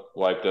them,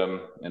 wiped them,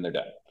 and they're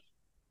done.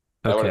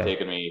 That would have Okay.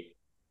 taken me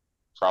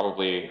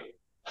probably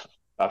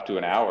up to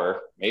an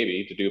hour,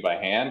 maybe, to do by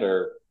hand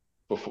or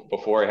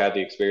before I had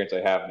the experience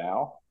I have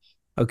now.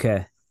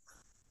 Okay.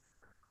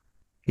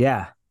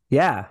 Yeah.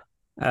 Yeah.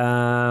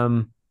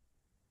 Um,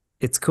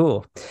 it's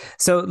cool.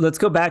 So let's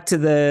go back to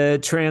the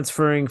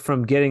transferring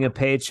from getting a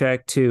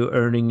paycheck to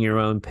earning your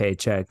own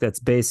paycheck. That's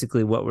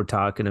basically what we're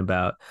talking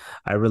about.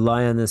 I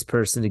rely on this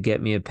person to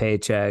get me a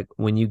paycheck.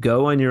 When you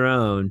go on your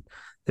own,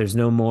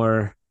 no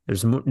more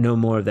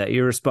of that.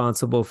 You're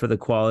responsible for the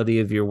quality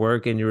of your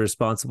work and you're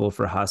responsible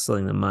for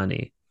hustling the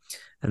money.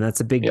 And that's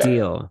a big Yeah.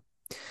 deal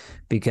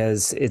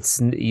because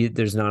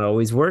there's not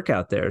always work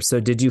out there. So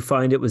did you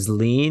find it was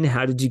lean?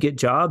 How did you get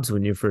jobs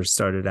when you first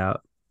started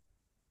out?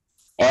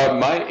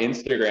 My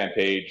Instagram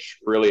page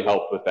really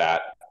helped with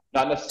that.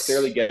 Not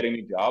necessarily getting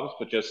me jobs,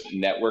 but just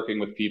networking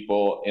with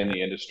people in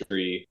the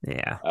industry,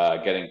 Yeah.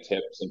 getting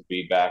tips and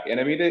feedback. And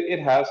I mean, it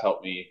has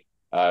helped me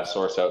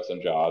source out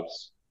some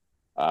jobs.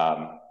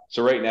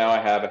 So right now, I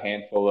have a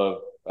handful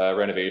of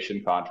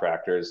renovation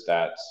contractors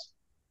that's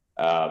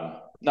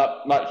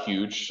not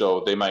huge,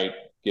 so they might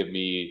give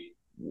me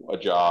a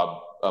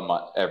job a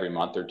month every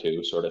month or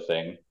two, sort of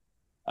thing.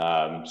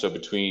 So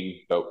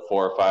between about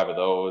 4 or 5 of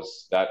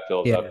those, that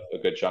fills Yeah. up a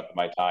good chunk of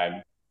my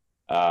time.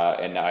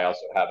 And I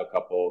also have a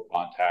couple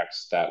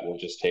contacts that will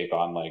just take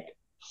on like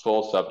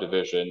full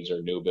subdivisions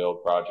or new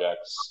build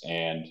projects,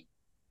 and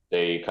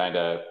they kind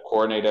of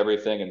coordinate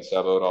everything and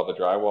sub out all the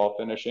drywall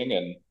finishing.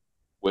 And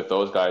with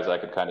those guys, I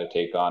could kind of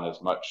take on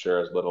as much or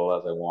as little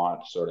as I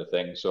want, sort of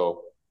thing.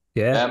 So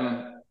Yeah.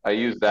 them, I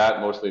use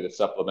that mostly to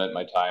supplement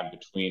my time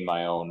between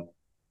my own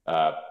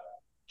uh,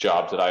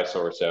 jobs that I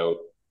source out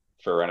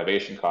for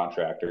renovation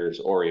contractors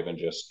or even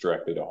just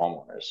directly to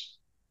homeowners.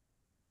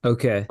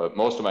 Okay. But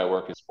most of my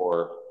work is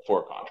for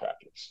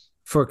contractors.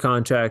 For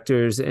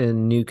contractors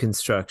and new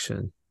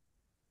construction.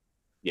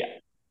 Yeah,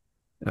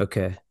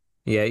 Okay.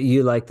 Yeah,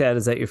 you like that?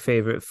 Is that your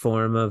favorite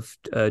form of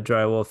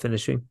drywall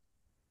finishing?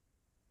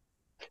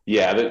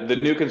 yeah. The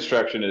new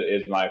construction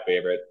is my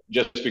favorite,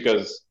 just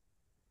because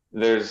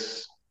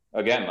there's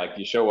again, like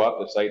you show up,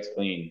 the site's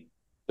clean,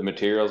 the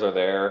materials are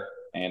there,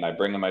 and I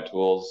bring in my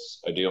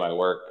tools, I do my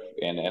work,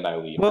 and I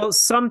leave. Well,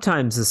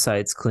 sometimes the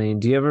site's clean.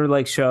 Do you ever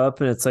like show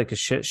up and it's like a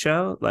shit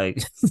show?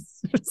 Like,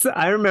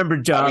 I remember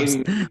I jobs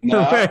mean,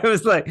 where it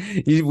was like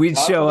we'd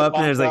not for show the up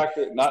and there's like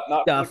contractor, not for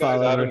the stuff guys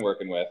all I've over. been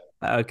working with.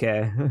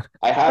 Okay.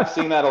 I have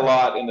seen that a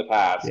lot in the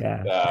past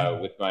Yeah. Yeah.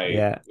 with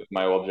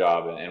my old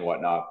job and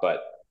whatnot,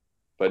 but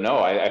no,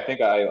 I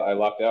think I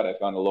lucked out. I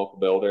found a local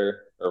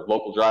builder or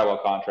local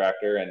drywall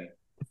contractor, and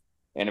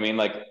I mean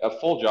like a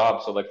full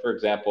job. So like for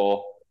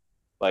example,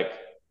 like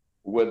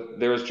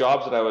there was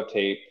jobs that I would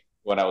take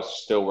when I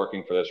was still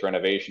working for this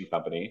renovation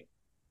company,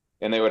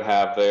 and they would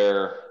have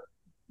their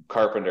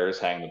carpenters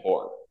hang the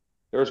board.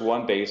 There was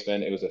one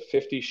basement. It was a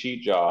 50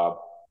 sheet job.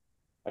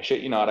 I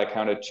shit you not. I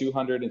counted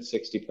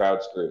 260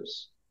 proud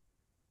screws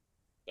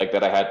like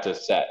that I had to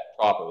set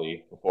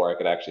properly before I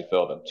could actually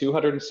fill them.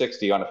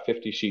 260 on a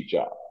 50 sheet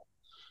job.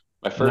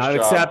 My first Not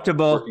job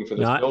acceptable. working for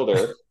this Not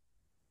builder,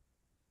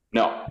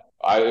 no,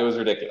 it was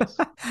ridiculous.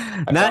 I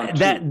found not two.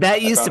 that I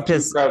used to found two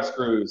piss proud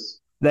screws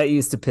that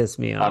used to piss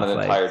me on an off.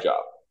 Like, entire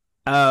job.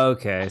 oh,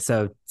 okay.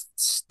 So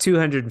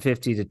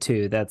 250 to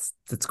 2. That's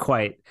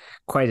quite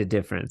a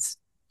difference.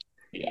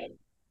 Yeah.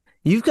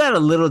 You've got a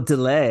little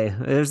delay.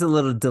 There's a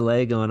little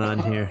delay going on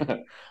here.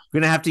 We're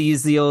gonna have to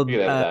use the You old could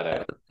edit that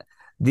out.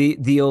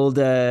 the old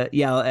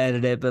yeah, I'll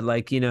edit it, but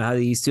like you know how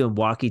they used to in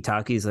walkie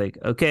talkies, like,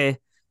 okay,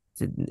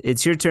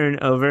 it's your turn,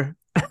 over.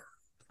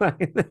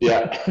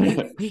 Yeah.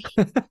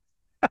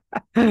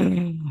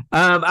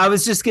 I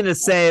was just gonna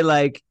say,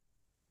 like,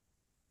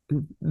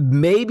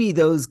 maybe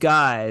those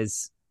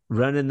guys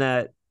running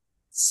that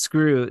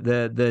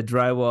the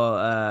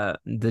drywall,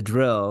 the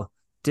drill,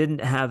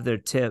 didn't have their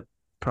tip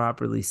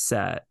properly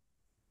set.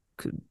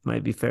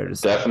 Might be fair to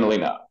say. Definitely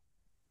not.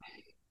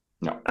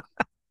 No.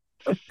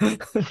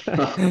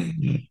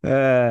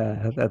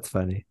 That's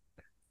funny.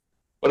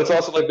 But it's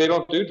also like they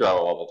don't do drywall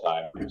all the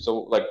time. So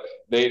like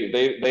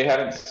they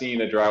haven't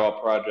seen a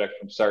drywall project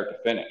from start to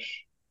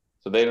finish.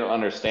 So they don't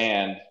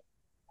understand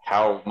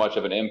how much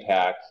of an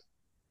impact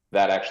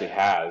that actually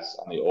has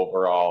on the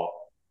overall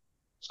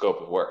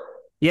scope of work.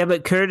 Yeah, but Like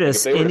if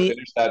Curtis, they were to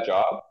finish that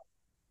job,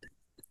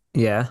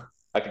 yeah,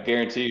 I could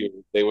guarantee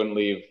you they wouldn't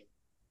leave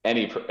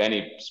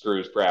any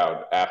screws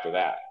proud after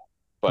that.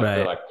 But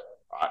they're right,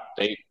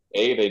 like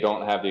they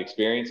don't have the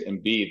experience,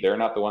 and B, they're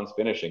not the ones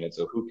finishing it,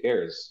 so who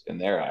cares in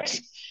their eyes?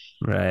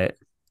 right.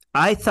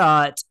 I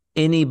thought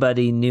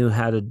anybody knew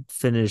how to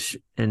finish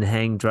and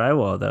hang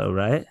drywall, though,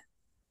 right?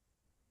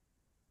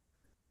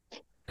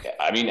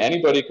 I mean,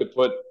 anybody could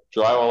put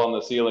drywall on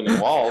the ceiling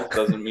and walls.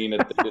 Doesn't mean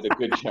that they did a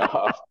good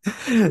job.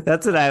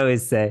 That's what I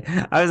always say.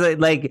 I was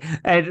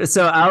and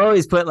so I'll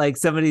always put like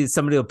somebody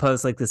will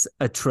post like this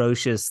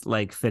atrocious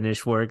like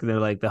finish work. And they're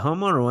like, the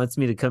homeowner wants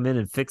me to come in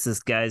and fix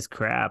this guy's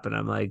crap. And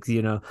I'm like,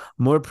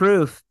 more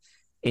proof.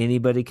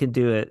 Anybody can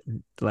do it.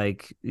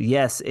 Like,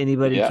 yes,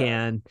 anybody Yeah.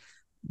 can,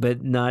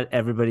 but not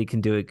everybody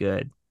can do it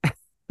good.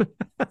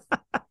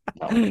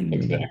 No,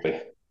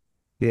 exactly.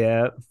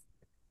 Yeah.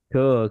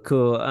 Cool,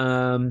 cool.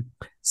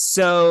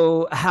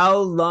 So how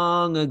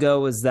long ago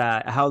was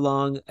that? How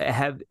long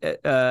have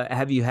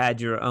you had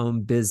your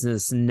own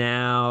business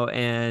now?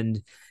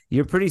 And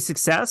you're pretty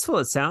successful.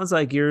 It sounds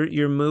like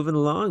you're moving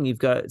along. You've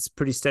got it's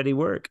pretty steady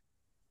work.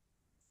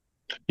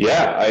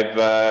 Yeah,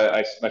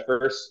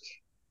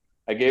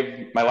 I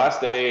gave my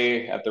last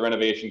day at the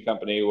renovation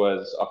company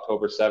was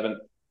October 7th.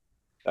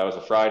 That was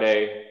a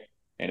Friday,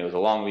 and it was a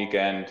long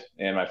weekend.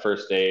 And my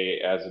first day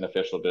as an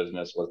official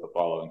business was the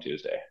following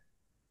Tuesday.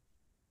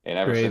 And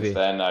ever since Gravy.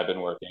 then, I've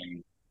been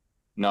working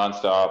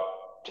nonstop,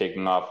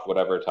 taking off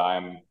whatever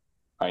time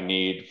I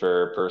need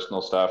for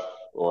personal stuff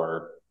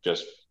or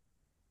just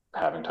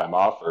having time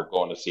off or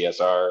going to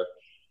CSR. I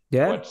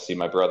Yeah. went to see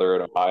my brother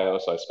in Ohio,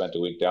 so I spent a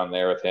week down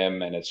there with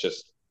him, and it's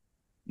just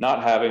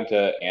not having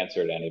to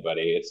answer to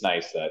anybody. It's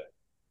nice that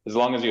as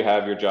long as you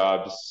have your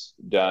jobs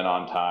done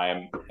on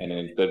time and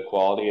in good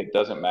quality, it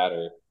doesn't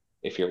matter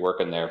if you're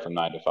working there from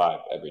 9 to 5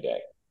 every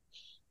day.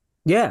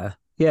 Yeah.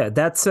 Yeah.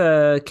 That's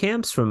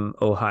Cam's from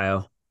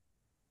Ohio.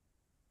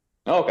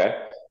 Oh, okay.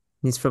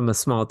 He's from a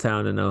small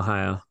town in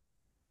Ohio.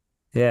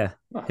 Yeah.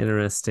 Huh.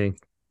 Interesting.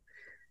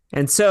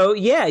 And so,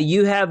 yeah,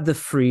 you have the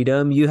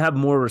freedom, you have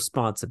more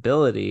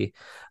responsibility.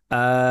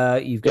 Yeah.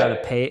 You got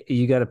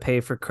to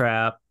pay for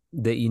crap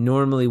that you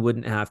normally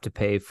wouldn't have to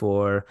pay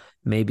for,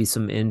 maybe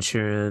some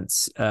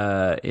insurance,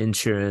 do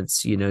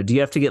you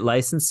have to get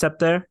licensed up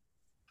there?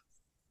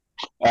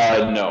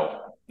 No.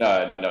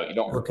 No, you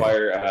don't Okay.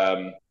 require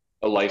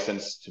a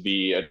license to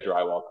be a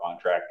drywall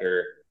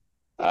contractor.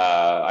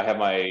 I have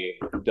my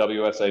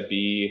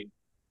WSIB,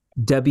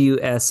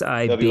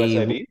 WSIB,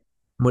 WSIB,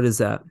 what is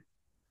that?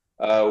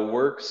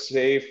 work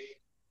safe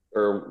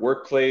or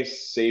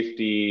workplace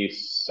safety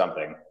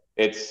something.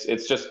 It's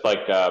just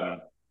like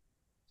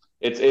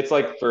it's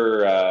like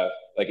for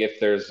like if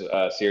there's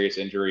a serious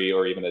injury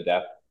or even a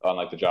death on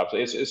like the job site.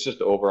 It's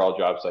just overall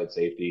job site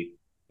safety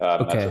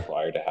that's Okay.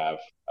 required to have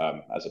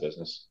as a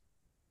business.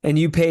 And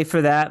you pay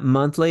for that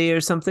monthly or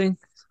something?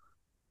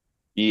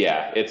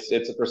 Yeah, it's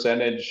a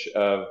percentage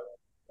of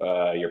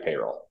your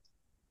payroll.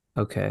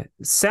 Okay.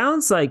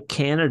 Sounds like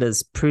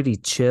Canada's pretty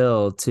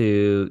chill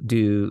to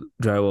do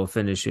drywall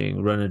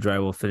finishing, run a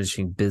drywall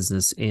finishing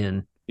business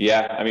in.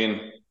 Yeah, I mean,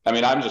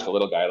 I'm just a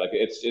little guy. Like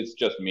it's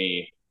just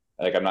me.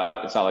 Like I'm not.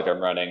 It's not like I'm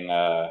running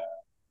a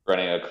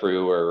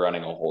crew or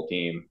running a whole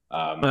team.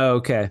 Oh,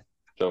 okay.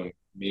 So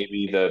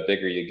maybe the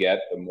bigger you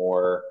get, the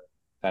more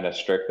kind of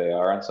strict they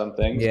are on some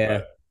things. Yeah.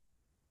 But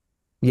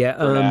Yeah.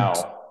 for now,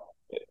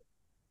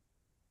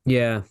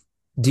 Yeah.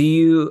 Do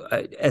you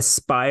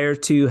aspire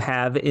to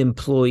have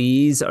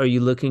employees? Are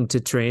you looking to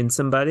train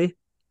somebody?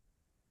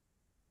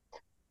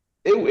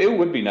 it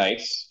would be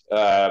nice.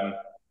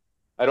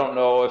 I don't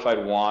know if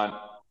I'd want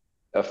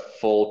a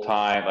full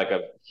time, like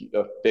a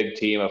big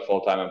team of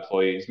full time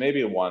employees.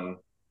 Maybe one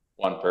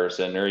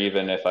person, or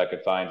even if I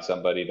could find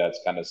somebody that's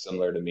kind of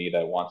similar to me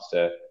that wants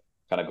to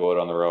kind of go out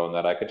on their own,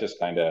 that I could just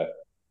kind of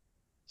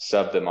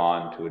sub them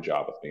on to a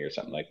job with me or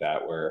something like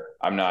that, where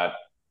I'm not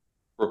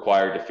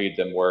required to feed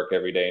them work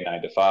every day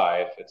 9 to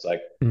 5. It's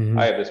like I Hmm.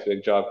 have this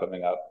big job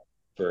coming up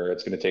for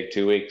it's going to take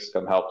 2 weeks,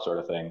 come help, sort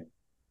of thing.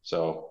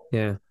 So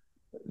Yeah.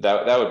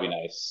 that would be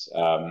nice.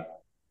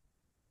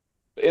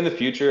 In the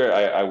future,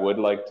 I would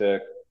like to.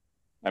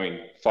 I mean,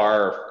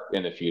 far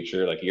in the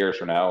future, like years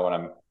from now, when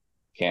I'm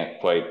can't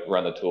quite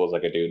run the tools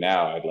like I do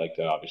now, I'd like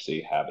to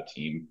obviously have a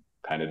team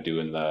kind of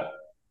doing the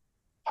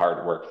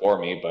hard work for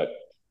me. But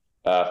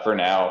for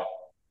now,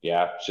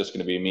 yeah, it's just going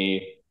to be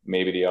me,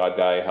 maybe the odd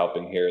guy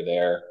helping here or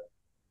there.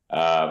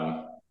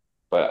 Um,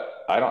 but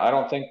I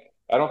don't think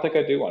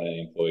I do want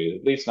any employees,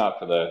 at least not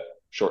for the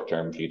short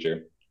term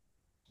future.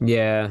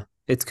 Yeah.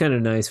 It's kind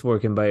of nice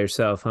working by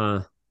yourself,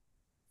 huh?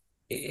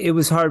 It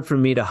was hard for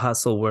me to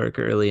hustle work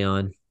early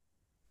on.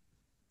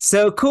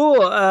 So cool.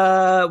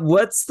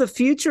 What's the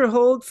future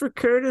hold for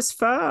Curtis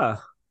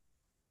Fa?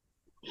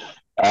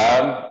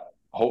 Um,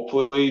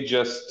 Hopefully,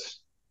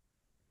 just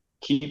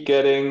keep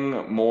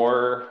getting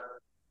more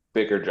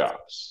bigger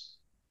jobs.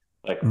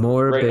 Like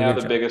More right now, bigger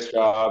the job. biggest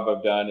job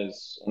I've done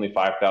is only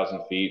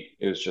 5,000 feet.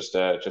 It was just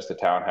a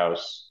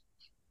townhouse.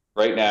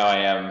 Right now, I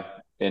am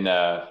in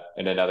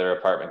another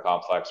apartment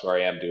complex where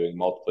I am doing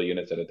multiple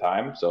units at a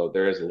time. So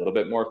there is a little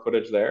bit more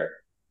footage there.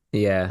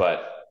 Yeah.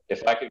 But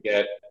if I could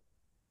get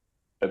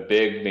a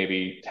big,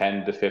 maybe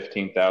 10 to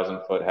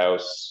 15,000 foot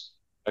house,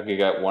 I could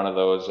get one of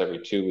those every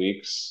 2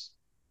 weeks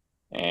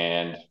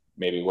and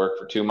maybe work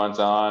for 2 months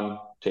on,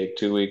 take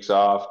 2 weeks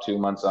off, 2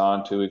 months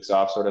on, 2 weeks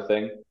off, sort of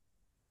thing.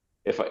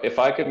 If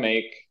I could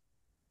make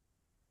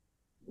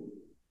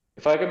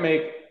if I could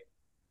make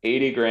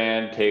 80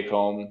 grand take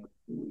home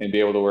and be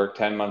able to work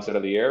 10 months out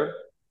of the year,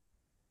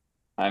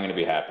 I'm going to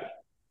be happy.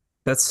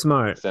 That's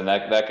smart. Then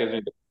that gives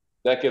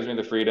me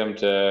the freedom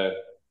to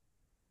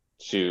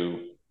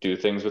do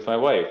things with my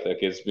wife. That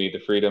gives me the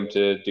freedom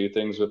to do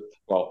things with,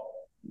 well,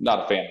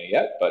 not a family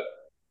yet, but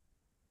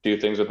do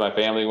things with my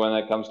family when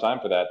it comes time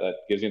for that. That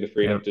gives me the Yeah.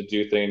 freedom to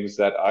do things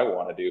that I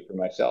want to do for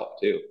myself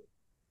too.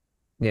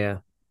 Yeah.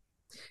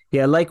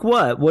 Yeah, like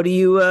what? What do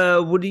you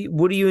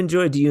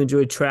enjoy? Do you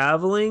enjoy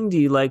traveling? Do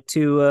you like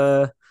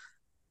to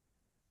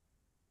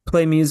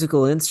play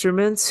musical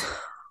instruments?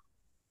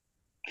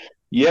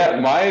 Yeah,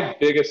 my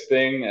biggest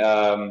thing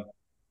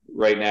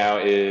right now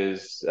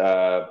is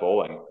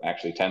bowling,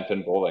 actually 10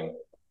 pin bowling.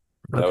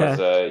 That was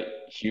Okay.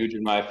 huge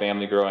in my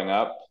family growing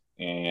up,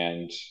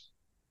 and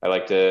I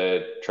like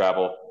to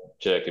travel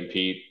to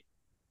compete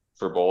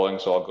for bowling.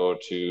 So I'll go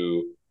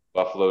to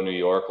Buffalo, New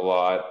York a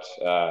lot.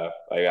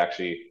 I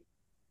actually,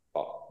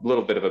 a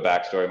little bit of a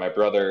backstory. My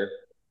brother,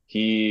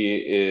 he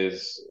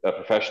is a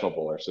professional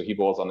bowler, so he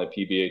bowls on the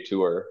PBA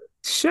tour.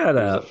 Shut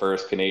He was the up.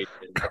 first Canadian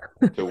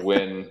to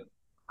win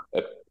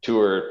a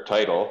tour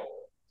title.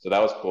 So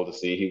that was cool to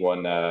see. He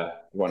won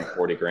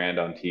 40 grand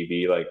on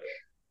TV like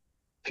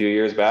a few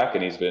years back,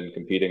 and he's been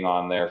competing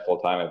on there full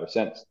time ever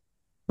since.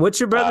 What's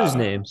your brother's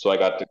name? So I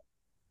got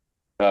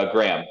to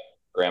Graham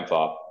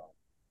Thaw.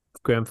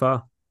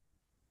 Grandpa?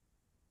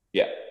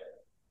 Yeah.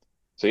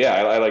 So yeah,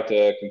 I like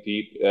to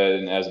compete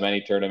in as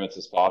many tournaments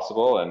as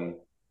possible, and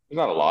there's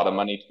not a lot of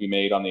money to be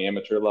made on the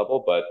amateur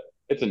level, but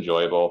it's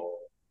enjoyable.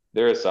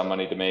 There is some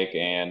money to make,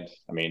 and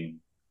I mean,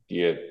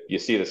 you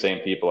see the same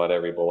people at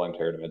every bowling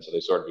tournament, so they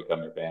sort of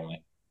become your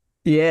family.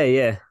 Yeah,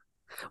 yeah.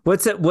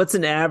 What's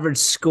an average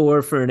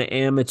score for an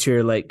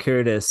amateur like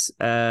Curtis?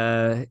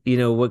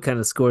 What kind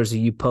of scores are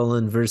you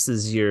pulling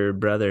versus your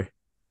brother?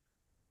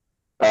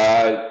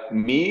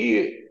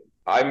 Me,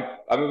 I'm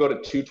about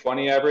a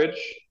 220 average.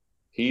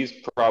 He's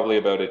probably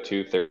about a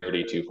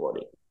 230,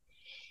 240.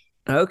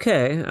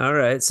 Okay, all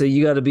right. So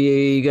you got to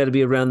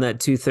be around that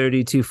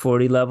 230,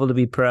 240 level to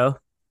be pro.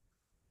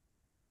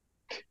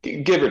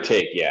 Give or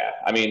take, yeah.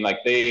 I mean, like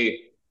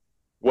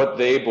what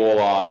they bowl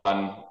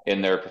on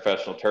in their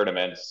professional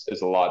tournaments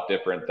is a lot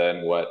different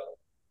than what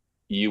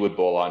you would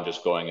bowl on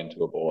just going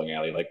into a bowling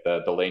alley. Like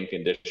the lane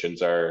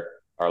conditions are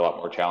a lot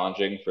more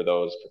challenging for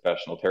those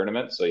professional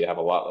tournaments, so you have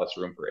a lot less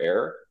room for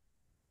error.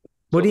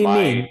 What So do you my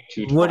mean?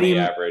 What do 220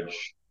 you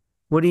average,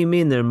 what do you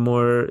mean they're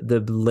more the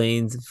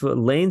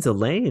lanes a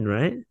lane,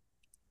 right?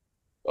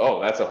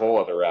 oh, that's a whole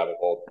other rabbit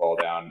hole to fall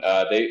down.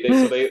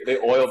 They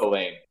oil the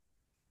lane.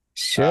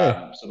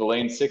 Sure. So the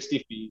lane's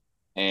 60 feet,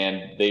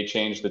 and they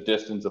change the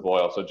distance of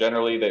oil. So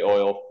generally, they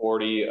oil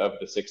 40 of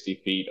the 60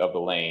 feet of the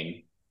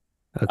lane,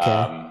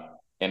 Okay. um,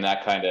 and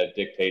that kind of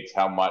dictates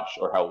how much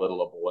or how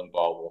little a bowling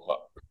ball will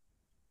hook.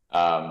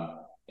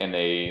 And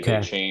they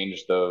Okay.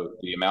 change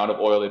the amount of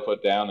oil they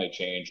put down, they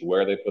change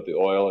where they put the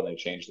oil, and they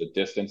change the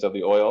distance of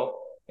the oil.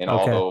 And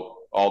Okay.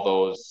 all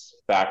those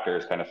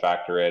factors kind of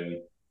factor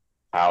in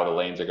how the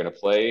lanes are going to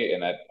play,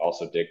 and that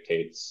also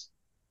dictates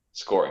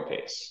scoring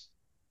pace.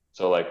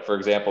 So, like for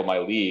example, my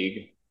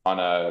league on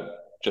a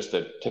just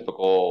a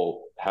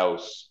typical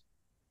house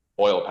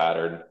oil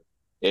pattern,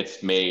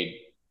 it's made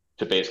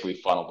to basically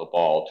funnel the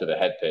ball to the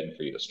head pin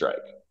for you to strike.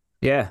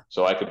 Yeah.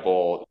 So I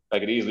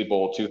could easily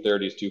bowl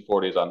 230s,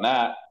 240s on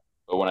that.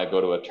 But when I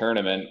go to a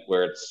tournament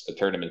where it's a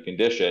tournament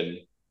condition,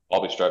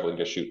 I'll be struggling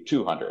to shoot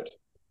 200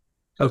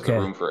 because the Okay.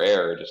 room for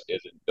error just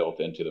isn't built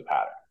into the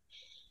pattern.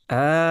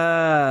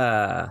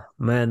 Ah,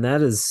 man,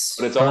 that is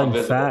But it's all fun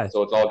invisible, fact.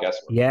 so it's all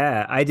guesswork.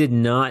 Yeah, I did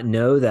not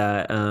know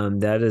that.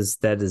 That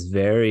is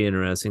very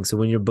interesting. So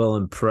when you're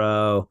bowling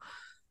pro,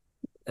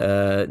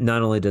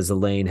 not only does the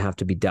lane have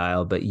to be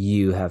dialed, but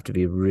you have to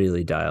be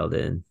really dialed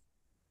in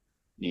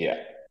Yeah.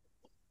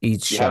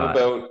 each You have shot.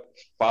 about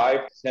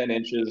 5 to 10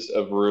 inches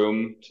of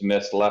room to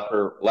miss left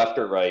or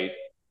right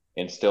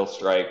and still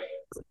strike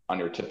on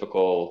your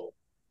typical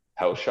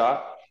house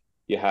shot.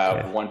 You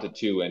have Okay. 1 to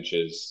 2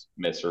 inches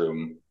miss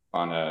room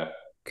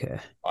Okay.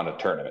 on a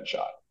tournament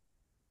shot.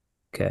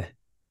 Okay.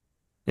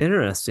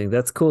 Interesting.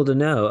 That's cool to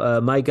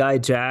know. My guy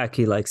Jack,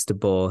 he likes to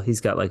bowl.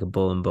 He's got like a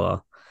bowling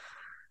ball.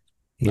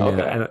 I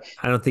Okay.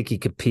 don't think he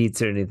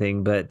competes or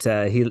anything, but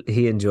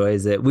he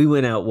enjoys it. We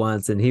went out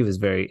once and he was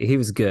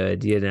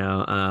good,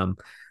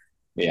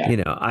 Yeah.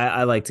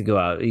 I like to go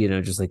out,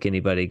 just like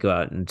anybody, go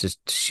out and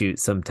just shoot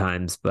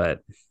sometimes,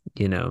 but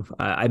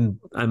I'm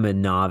a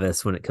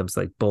novice when it comes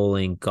to like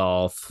bowling,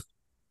 golf.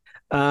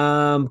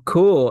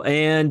 Cool.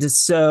 And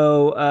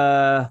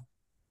so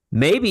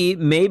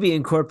maybe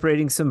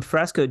incorporating some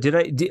fresco.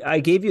 I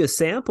gave you a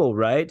sample,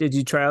 right? Did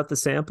you try out the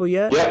sample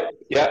yet? Yeah.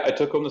 Yeah. I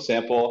took home the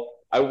sample.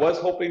 I was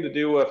hoping to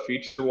do a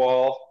feature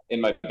wall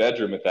in my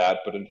bedroom with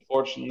that, but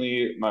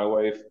unfortunately, my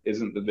wife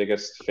isn't the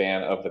biggest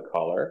fan of the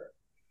color.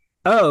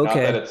 Oh,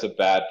 Not that okay. it's a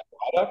bad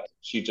product.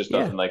 She just Yeah.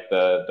 doesn't like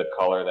the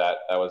color that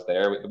was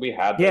there. We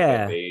had like a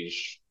Yeah.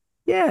 beige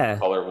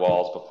Yeah. colored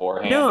walls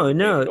beforehand, and No, we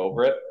painted no.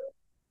 over it.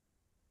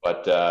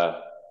 But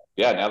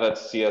yeah, now that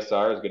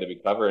CSR is going to be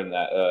covering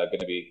that, going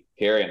to be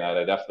carrying that,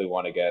 I definitely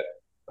want to get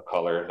a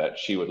color that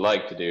she would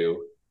like to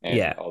do, and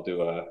Yeah. I'll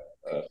do a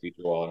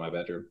feature wall in my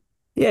bedroom.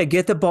 Yeah,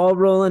 get the ball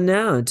rolling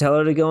now and tell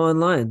her to go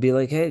online. Be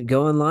like, hey,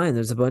 go online.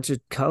 There's a bunch of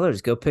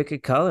colors. Go pick a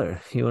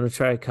color. You want to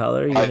try a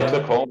color, I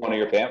took home one of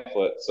your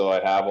pamphlets, so I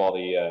have all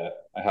the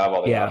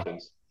Yeah.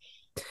 options.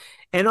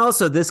 And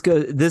also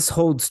this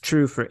holds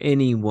true for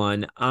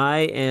anyone.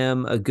 I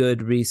am a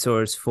good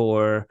resource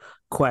for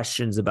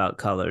questions about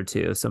color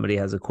too. If somebody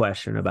has a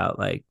question about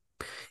like,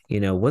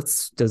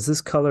 does this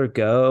color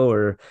go,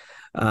 or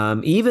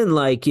even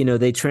like,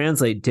 they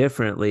translate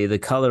differently. The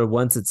color,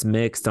 once it's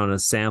mixed on a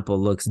sample,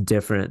 looks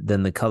different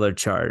than the color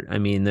chart. I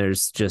mean,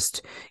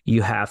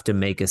 you have to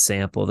make a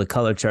sample. The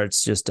color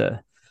chart's just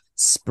a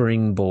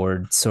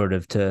springboard sort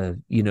of to,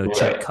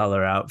 check Right.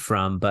 color out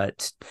from.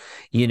 But,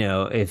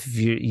 if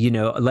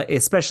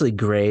especially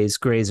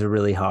grays are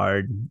really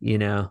hard,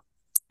 Joe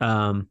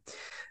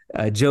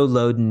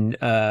Loden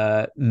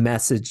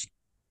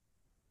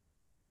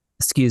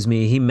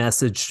he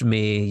messaged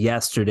me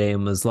yesterday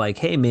and was like,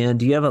 hey man,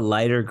 do you have a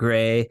lighter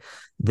gray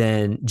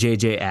than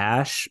JJ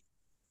Ash?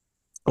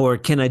 Or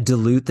can I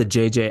dilute the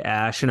JJ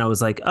Ash? And I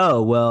was like,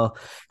 oh, well,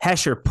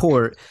 Hesher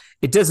Port,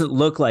 it doesn't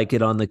look like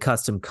it on the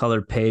custom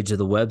color page of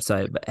the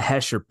website, but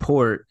Hesher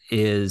Port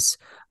is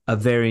a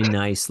very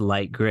nice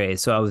light gray.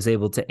 So I was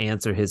able to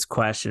answer his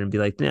question and be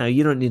like, no,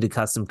 you don't need a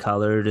custom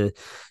color to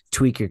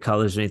tweak your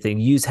colors or anything.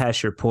 Use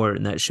Hesher Port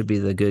and that should be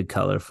the good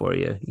color for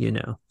you,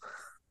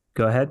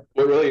 Go ahead.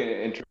 What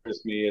really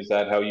interests me is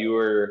that how you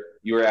were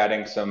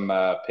adding some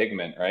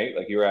pigment, right?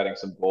 Like you were adding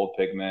some gold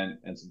pigment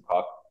and some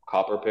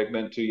copper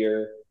pigment to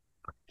your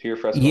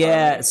Fresco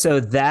Yeah, Harmony. so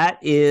that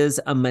is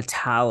a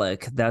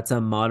metallic. That's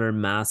a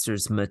Modern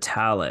Masters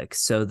metallic.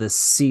 So the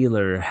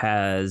sealer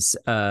has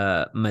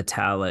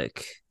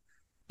metallic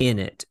in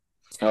it.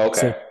 Oh,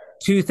 So okay.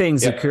 two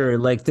things Yep. occur.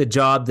 Like the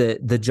job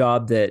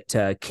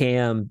that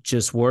Cam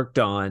just worked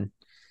on,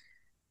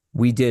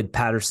 we did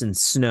Patterson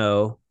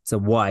Snow. It's a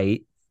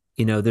white.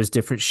 There's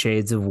different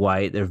shades of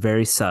white. They're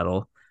very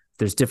subtle.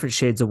 There's different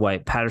shades of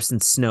white. Patterson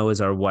Snow is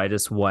our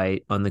whitest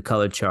white on the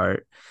color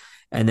chart.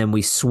 And then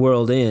we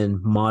swirled in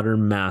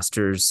Modern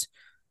Masters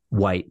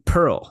white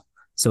pearl.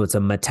 So it's a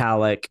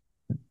metallic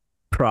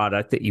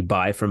product that you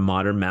buy from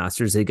Modern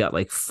Masters. They got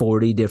like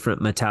 40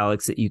 different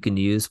metallics that you can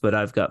use, but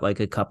I've got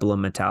like a couple of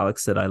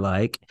metallics that I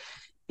like.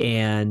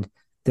 And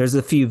there's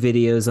a few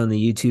videos on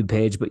the YouTube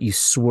page, but you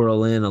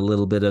swirl in a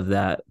little bit of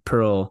that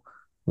pearl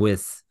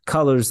with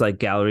colors like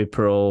Gallery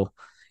Pearl,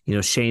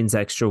 Shane's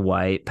Extra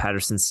White,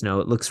 Patterson Snow.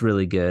 It looks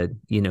really good.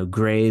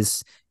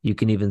 Grays, you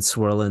can even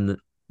swirl in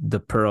the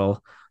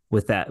pearl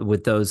with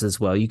those as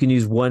well. You can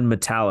use one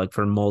metallic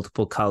for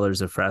multiple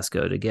colors of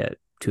fresco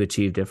to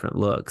achieve different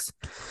looks.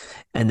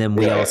 And then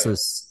we Right. also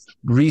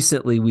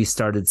recently we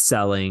started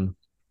selling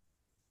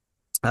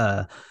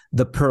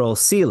the pearl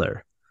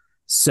sealer.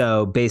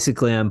 So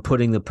basically, I'm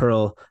putting the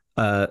pearl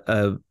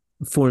a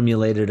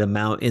formulated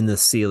amount in the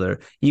sealer.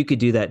 You could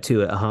do that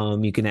too at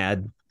home. You can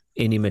add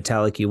any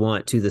metallic you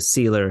want to the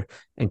sealer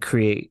and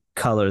create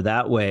color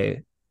that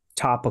way,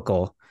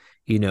 topical,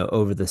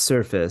 over the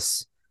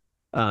surface.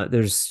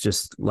 There's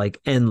just like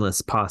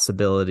endless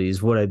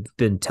possibilities. What I've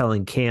been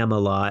telling Cam a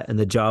lot, and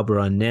the job we're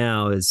on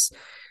now is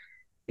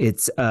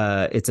it's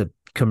a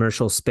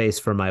commercial space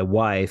for my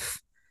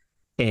wife,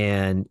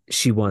 and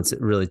she wants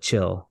it really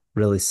chill,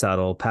 really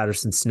subtle.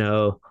 Patterson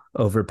Snow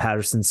over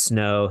Patterson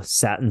Snow,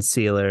 satin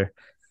sealer.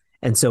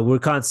 And so we're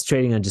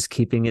concentrating on just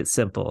keeping it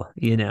simple,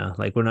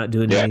 like we're not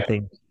doing Yeah.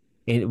 anything.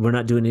 We're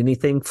not doing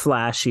anything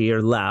flashy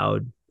or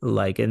loud.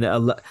 Like, and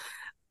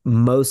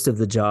most of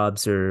the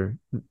jobs are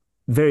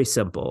very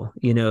simple.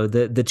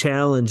 The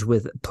challenge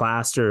with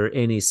plaster or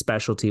any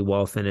specialty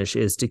wall finish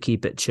is to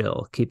keep it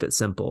chill, keep it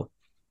simple.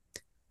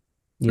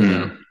 You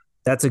know, Mm.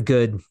 that's a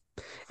good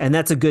and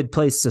that's a good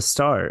place to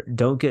start.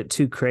 Don't get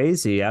too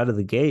crazy out of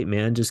the gate,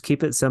 man. Just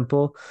keep it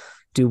simple.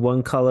 Do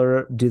one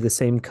color, do the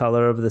same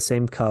color over the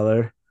same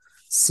color,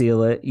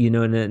 seal it,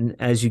 and then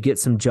as you get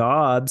some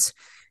jobs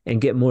and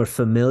get more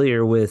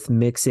familiar with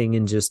mixing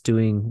and just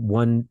doing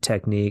one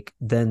technique,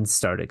 then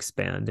start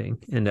expanding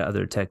into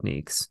other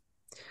techniques.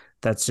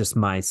 That's just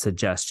my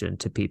suggestion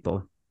to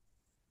people.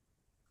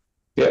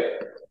 Yeah.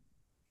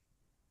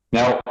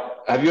 Now,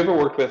 have you ever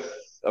worked with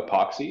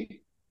epoxy?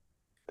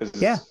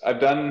 Yeah. Because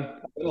I've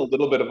done a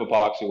little bit of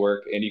epoxy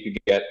work, and you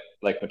could get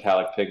like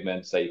metallic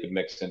pigments that you could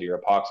mix into your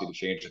epoxy to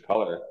change the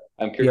color.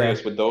 I'm Yeah.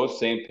 curious, would those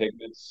same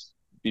pigments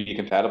be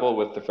compatible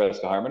with the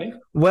Fresco Harmony?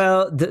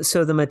 Well,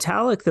 so the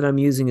metallic that I'm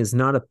using is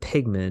not a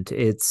pigment,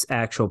 it's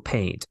actual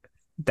paint.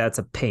 That's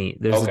a paint.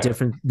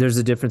 Okay. There's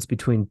a difference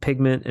between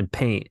pigment and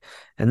paint.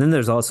 And then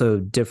there's also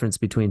difference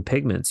between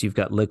pigments. You've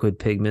got liquid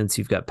pigments,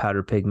 you've got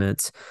powder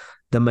pigments.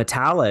 The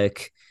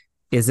metallic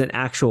is an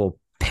actual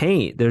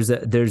paint. There's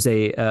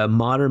a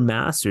Modern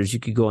Masters. You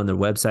could go on their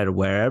website or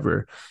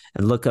wherever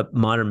and look up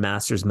Modern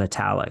Masters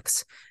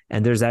metallics.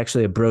 And there's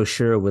actually a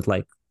brochure with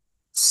like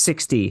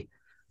 60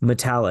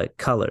 metallic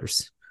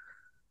colors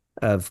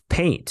of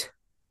paint.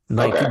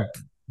 Like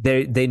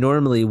Okay. they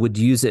normally would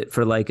use it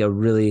for like a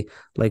really,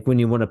 like when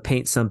you want to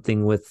paint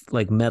something with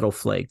like metal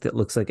flake that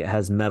looks like it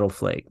has metal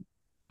flake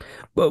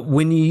But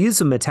when you use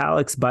the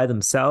metallics by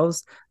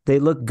themselves, they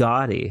look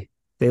gaudy.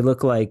 They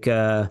look like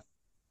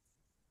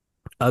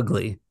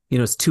ugly.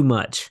 It's too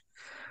much.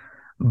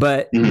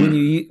 But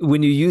Mm-hmm.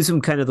 when you use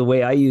them kind of the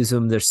way I use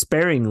them, they're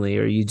sparingly,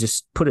 or you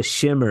just put a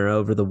shimmer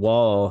over the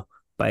wall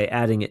by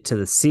adding it to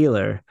the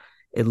sealer.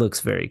 It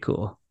looks very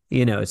cool.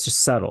 It's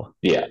just subtle,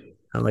 Yeah.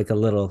 like a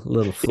little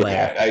Yeah.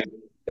 flare.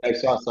 I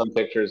saw some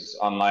pictures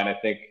online. I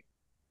think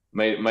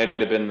might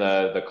have been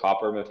the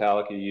copper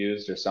metallic you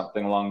used or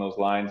something along those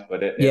lines,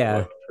 but it Yeah,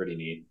 looked pretty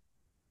neat.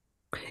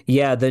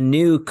 yeah. The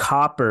new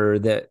copper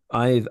that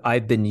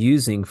I've been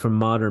using from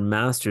Modern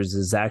Masters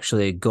is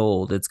actually a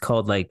gold. It's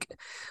called like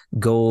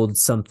gold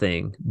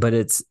something, but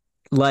it's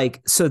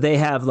like so they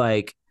have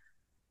like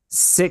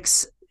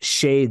six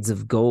shades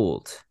of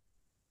gold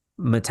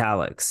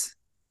metallics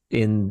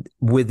in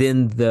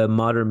within the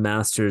Modern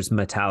Masters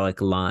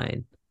metallic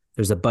line.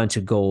 There's a bunch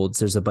of golds,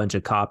 there's a bunch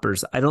of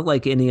coppers. I don't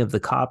like any of the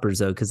coppers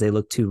though because they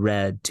look too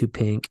red, too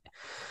pink.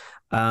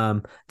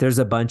 There's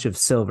a bunch of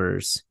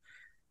silvers,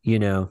 you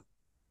know.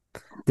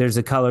 There's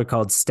a color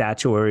called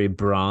statuary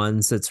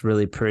bronze that's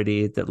really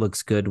pretty that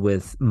looks good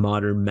with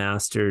Modern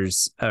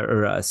Masters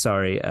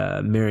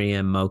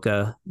Miriam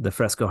Mocha. The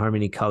Fresco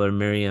Harmony color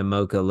Miriam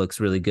Mocha looks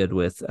really good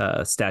with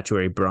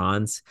statuary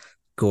bronze.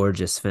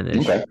 Gorgeous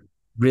finish, Okay.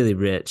 really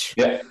rich.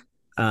 Yeah.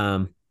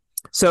 Um,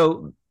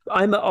 so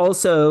I'm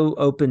also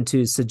open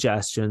to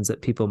suggestions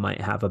that people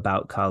might have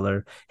about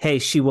color. Hey,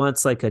 she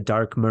wants like a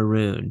dark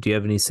maroon. Do you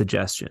have any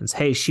suggestions?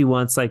 Hey, she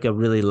wants like a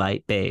really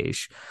light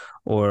beige,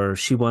 or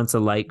she wants a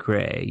light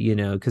gray,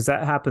 because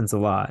that happens a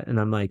lot. And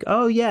I'm like,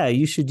 oh, yeah,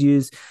 you should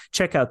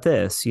check out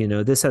this.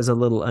 This has a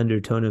little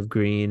undertone of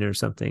green or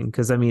something.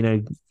 Because I mean,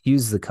 I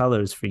use the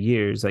colors for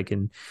years. I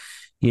can,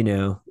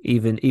 even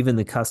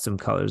the custom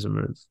colors,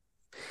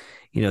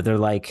 they're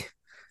like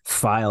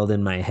filed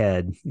in my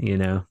head.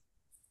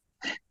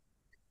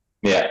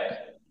 Yeah.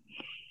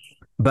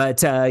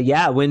 But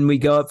yeah, when we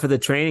go up for the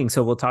training,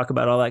 so we'll talk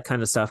about all that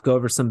kind of stuff, go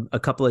over a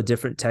couple of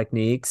different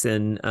techniques,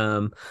 and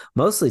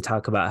mostly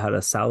talk about how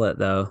to sell it,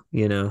 though.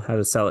 How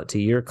to sell it to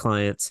your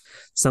clients,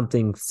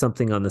 something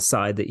on the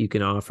side that you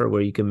can offer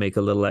where you can make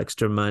a little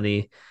extra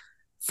money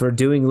for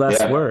doing less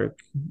Yeah. work.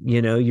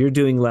 You're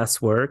doing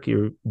less work.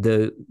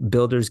 The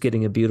builder's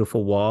getting a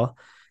beautiful wall,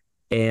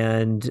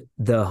 and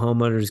the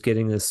homeowner's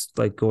getting this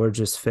like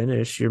gorgeous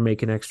finish. You're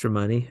making extra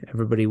money.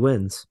 Everybody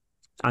wins.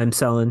 I'm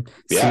selling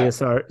Yeah.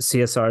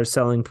 CSR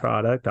selling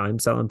product. I'm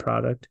selling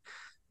product.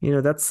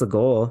 That's the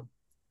goal.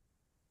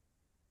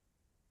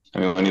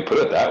 I mean, when you put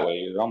it that way,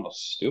 you're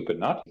almost stupid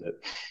not to.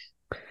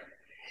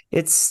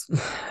 It's,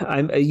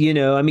 I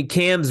mean,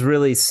 Cam's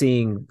really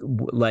seeing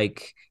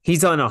like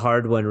he's on a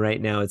hard one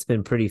right now. It's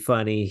been pretty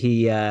funny.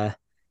 He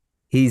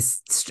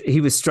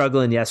was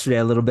struggling yesterday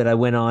a little bit. I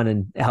went on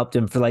and helped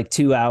him for like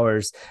 2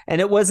 hours,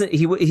 and it wasn't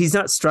he's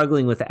not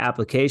struggling with the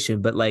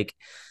application, but like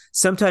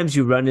sometimes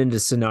you run into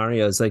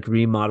scenarios like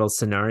remodel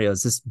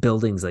scenarios. This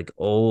building's like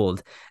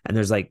old, and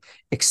there's like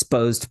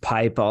exposed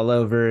pipe all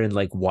over and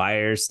like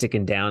wires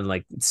sticking down,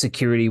 like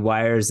security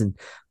wires, and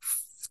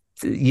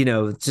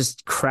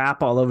just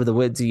crap all over the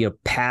woods.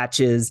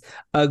 Patches,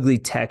 ugly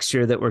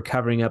texture that we're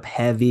covering up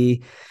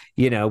heavy.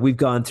 We've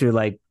gone through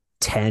like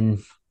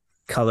 10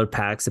 color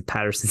packs of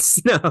Patterson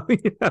Snow.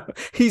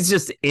 He's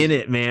just in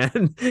it,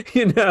 man.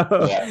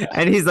 Yeah.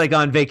 And he's like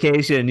on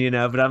vacation.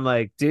 But I'm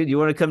like, dude, you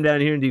want to come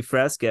down here and do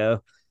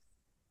fresco?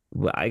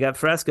 Well, I got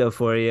fresco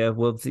for you.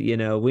 Well,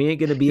 we ain't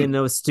gonna be in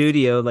no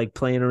studio like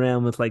playing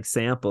around with like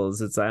samples.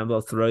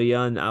 I'll throw you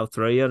on. I'll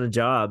throw you on a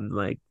job.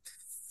 Like,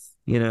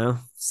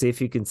 see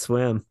if you can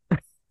swim.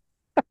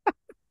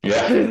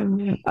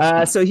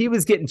 Yeah. So he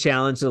was getting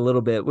challenged a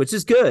little bit, which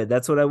is good.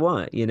 That's what I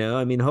want.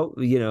 I mean, hope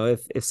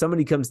if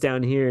somebody comes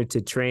down here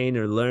to train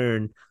or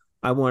learn,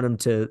 I want them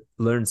to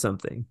learn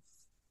something,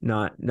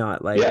 not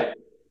like Yeah.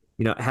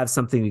 have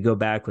something to go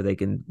back where they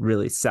can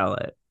really sell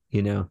it.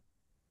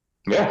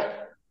 Yeah.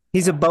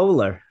 He's a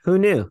bowler. Who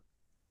knew?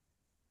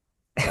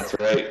 That's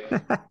right.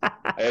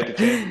 I had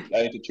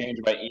to change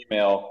my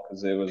email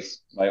because it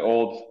was my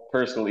old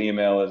personal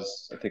email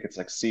is I think it's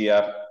like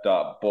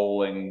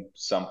cf.bowling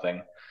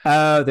something.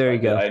 Oh, So there you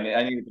go. I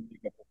needed to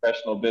make a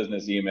professional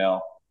business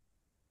email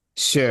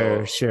Sure, so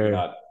you're sure.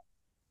 not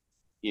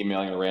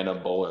emailing a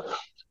random bowler.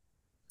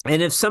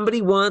 And if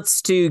somebody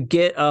wants to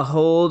get a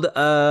hold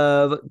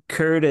of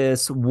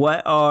Curtis,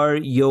 what's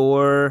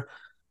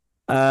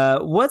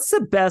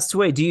the best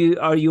way?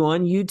 Are you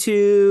on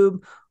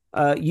YouTube?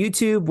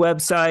 YouTube,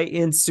 website,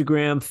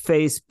 Instagram,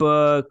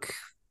 Facebook,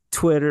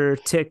 Twitter,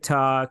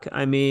 TikTok.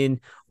 I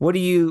mean, what do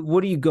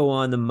you go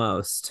on the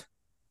most?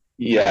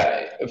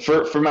 Yeah,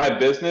 for my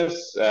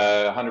business,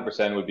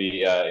 100% would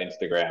be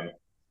Instagram.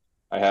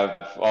 I have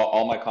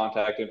all my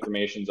contact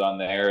information's on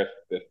there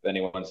if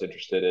anyone's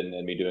interested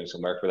in me doing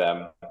some work for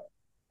them.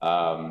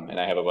 And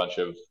I have a bunch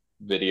of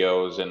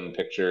videos and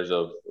pictures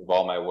of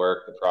all my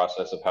work, the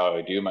process of how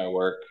I do my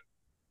work.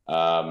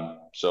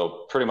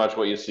 So pretty much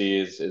what you see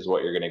is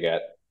what you're going to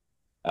get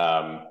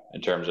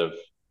in terms of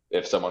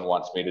if someone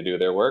wants me to do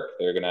their work,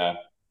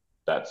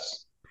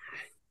 that's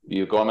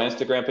you go on my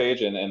Instagram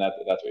page, and that's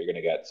what you're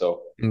gonna get.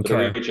 So to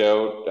Okay. reach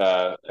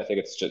out, I think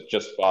it's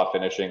just Fach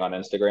finishing on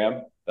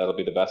Instagram. That'll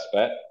be the best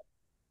bet.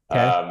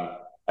 Okay.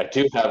 I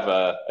do have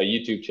a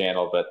YouTube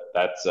channel, but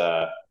that's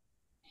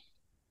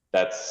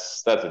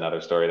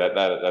another story.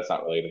 That's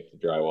not related to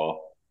drywall.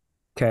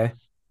 Okay.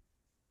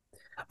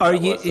 Are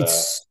That you was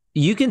it's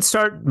you can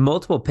start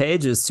multiple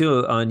pages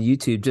too on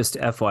YouTube, just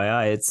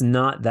FYI. It's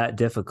not that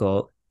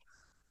difficult.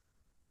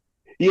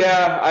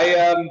 Yeah,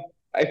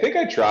 I think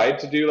I tried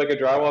to do like a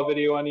drywall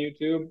video on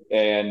YouTube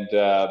and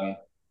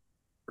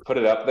put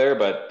it up there,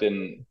 but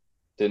didn't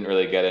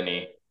really get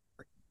any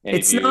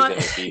It's views, not,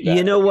 any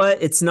you feedback. know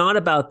what? It's not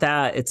about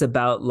that. It's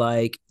about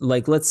like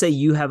let's say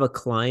you have a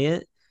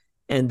client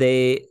and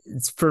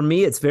for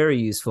me it's very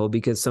useful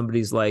because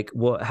somebody's like,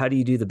 "Well, how do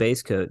you do the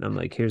base coat?" And I'm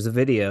like, "Here's a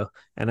video."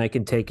 And I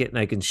can take it and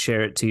I can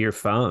share it to your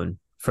phone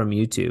from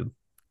YouTube.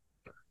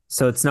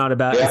 So it's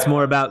Yeah,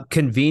 more about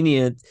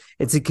convenient.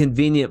 It's a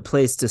convenient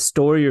place to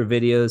store your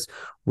videos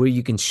where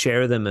you can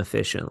share them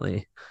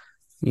efficiently,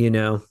 you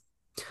know?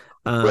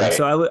 So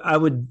right. I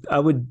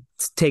would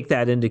take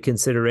that into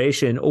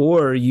consideration,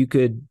 or you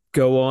could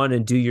go on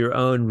and do your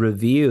own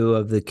review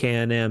of the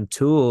Can-Am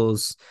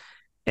tools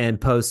and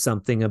post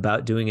something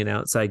about doing an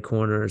outside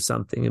corner or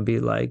something and be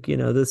like,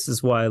 this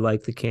is why I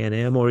like the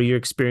Can-Am, or your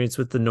experience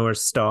with the North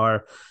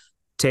Star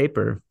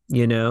taper,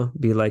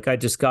 be like, I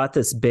just got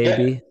this Yeah,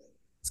 baby.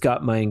 It's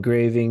got my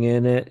engraving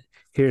in it.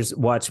 Here's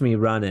watch me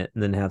run it,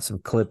 and then have some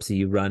clips of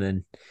you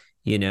running,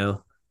 you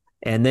know.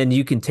 And then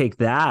you can take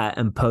that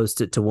and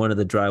post it to one of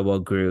the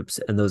drywall groups,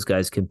 and those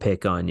guys can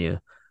pick on you.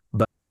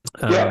 But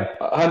yeah,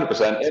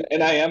 100%.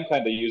 And I am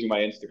kind of using my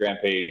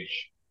Instagram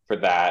page for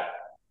that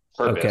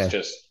purpose, okay,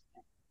 just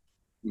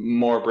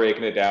more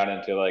breaking it down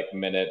into like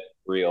minute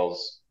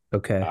reels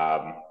okay,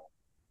 um,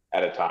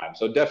 at a time.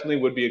 So definitely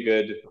would be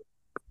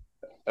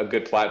a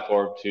good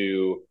platform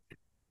to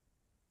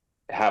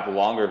have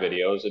longer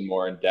videos and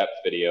more in-depth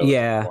videos with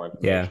yeah, more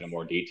yeah, information and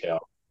more detail.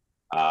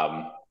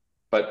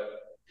 But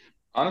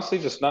honestly,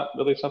 just not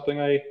really something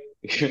I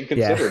even yeah.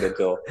 considered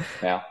until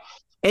now.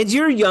 And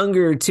you're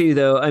younger too,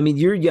 though. I mean,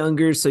 you're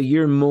younger, so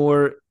you're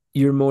more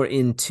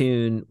in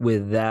tune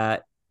with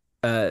that.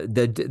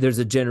 There's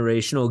a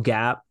generational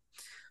gap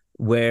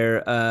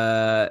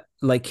where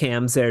like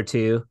Cam's there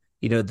too.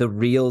 The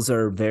reels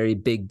are a very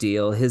big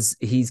deal.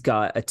 He's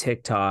got a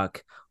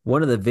TikTok.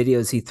 One of the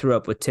videos he threw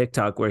up with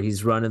TikTok where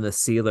he's running the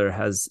sealer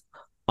has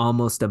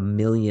almost 1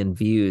 million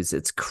views.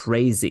 It's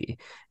crazy.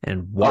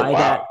 And Oh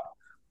wow!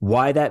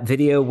 why that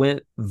video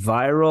went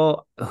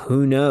viral,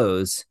 who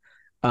knows?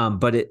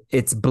 But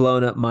it's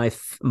blown up my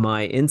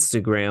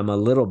Instagram a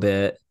little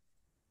bit.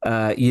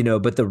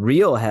 But the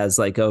reel has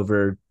like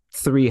over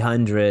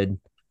 300,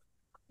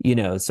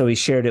 so he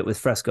shared it with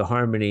Fresco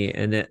Harmony,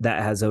 and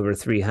that has over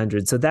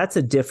 300. So that's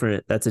a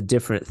different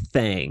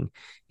thing,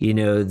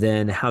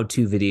 than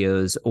how-to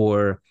videos,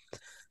 or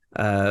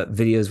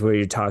videos where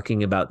you're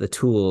talking about the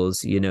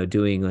tools,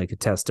 doing like a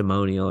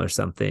testimonial or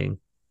something.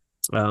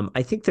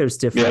 I think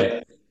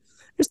Yeah,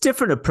 there's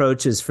different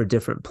approaches for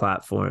different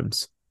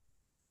platforms.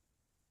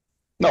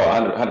 no,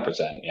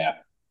 100%. Yeah,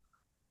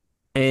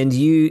 And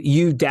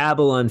you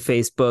dabble on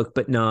Facebook,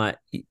 but not,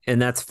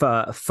 and that's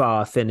fa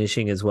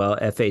finishing as well.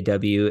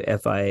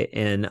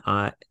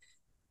 FAWFINI.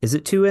 Is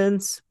it two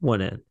N's?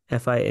 One N.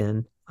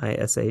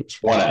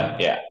 FINISH. one I end. don't know.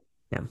 Yeah,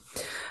 Yeah.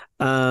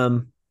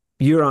 Um,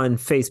 you're on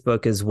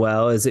Facebook as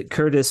well. Is it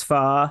Curtis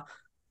Fa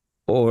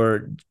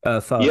or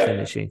Fa yeah,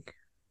 finishing?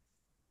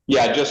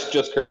 yeah. Just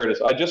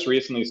Curtis. I just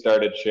recently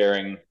started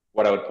sharing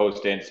what I would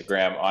post to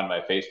Instagram on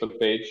my Facebook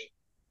page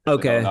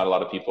because I know Okay. not a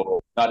lot of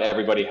people, not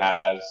everybody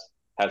has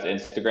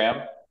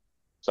Instagram.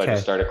 So I just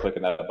Okay. started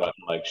clicking that button,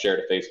 like share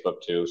to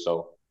Facebook too.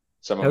 So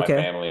some of my Okay.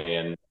 family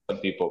and some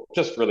people,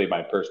 just really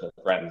my personal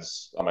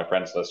friends on my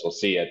friends list will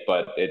see it,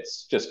 but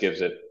it's just gives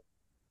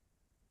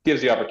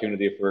the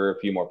opportunity for a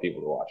few more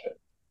people to watch it.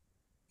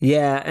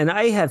 Yeah, and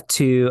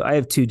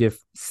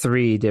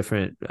three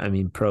different, I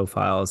mean,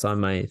 profiles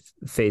on my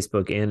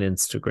Facebook and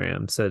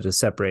Instagram. So to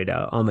separate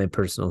out all my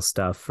personal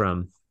stuff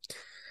from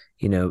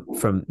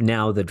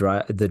now the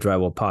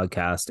drywall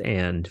podcast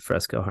and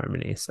Fresco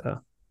Harmony.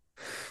 So,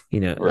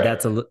 Right.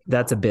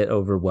 that's a bit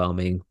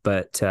overwhelming,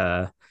 but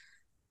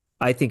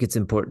I think it's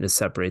important to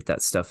separate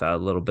that stuff out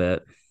a little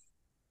bit.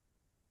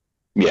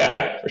 Yeah,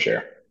 for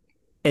sure.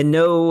 And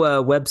no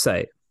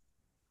website.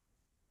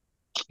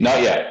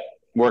 Not yet.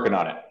 Working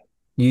on it.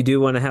 You do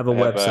want to have a I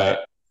have website.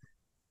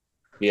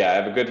 yeah, I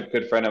have a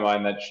good friend of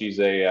mine that she's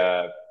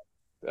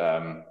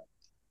um,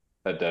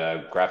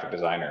 a graphic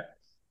designer.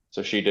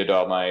 So she did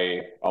all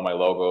my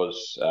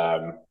logos,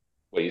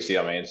 what you see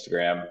on my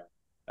Instagram,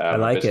 I my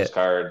like business it.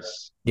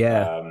 cards.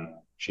 Yeah.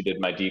 She did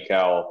my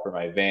decal for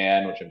my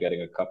van, which I'm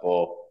getting a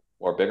couple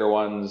more bigger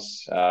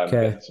ones. Okay.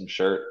 Getting some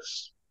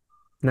shirts.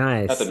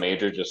 Nothing Nice.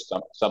 major, just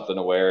something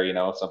to wear,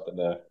 something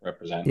to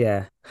represent.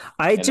 Yeah.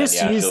 I And then just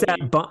yeah, used she'll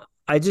that be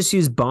I just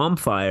used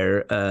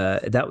Bombfire.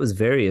 That was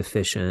very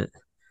efficient.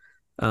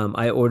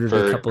 I ordered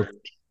a for couple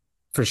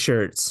for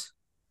shirts.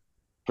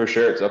 for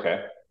shirts.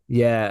 Okay.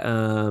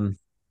 Yeah.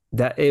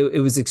 that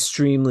it was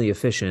extremely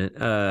efficient.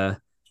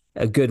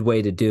 A good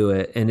way to do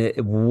it, and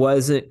it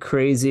wasn't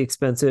crazy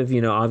expensive.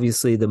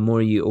 Obviously, the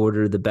more you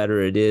order, the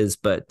better it is.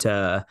 But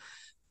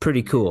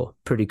pretty cool,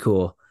 pretty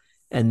cool.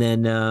 And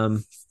then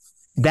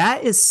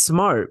that is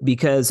smart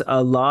because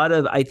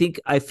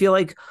I feel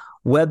like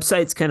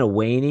websites kind of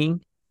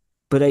waning,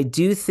 but I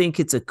do think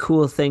it's a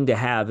cool thing to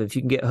have if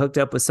you can get hooked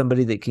up with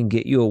somebody that can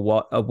get you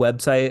a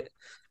website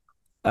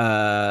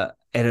at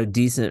a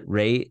decent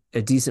rate,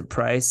 a decent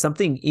price,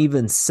 something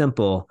even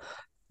simple.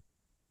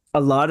 A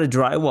lot of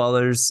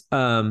drywallers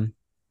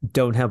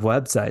don't have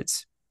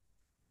websites.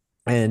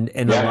 And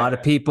a lot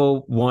of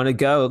people want to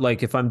go,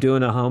 like if I'm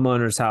doing a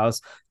homeowner's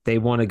house, they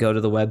want to go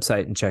to the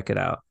website and check it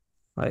out.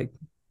 Like,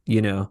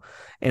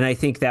 and I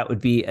think that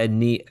would be a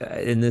neat,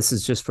 and this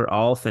is just for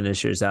all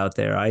finishers out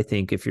there. I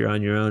think if you're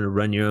on your own or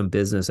run your own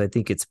business, I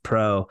think it's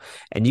pro,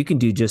 and you can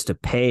do just a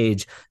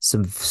page,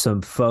 some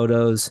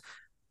photos,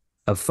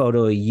 a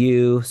photo of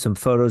you, some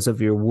photos of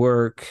your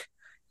work,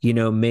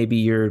 maybe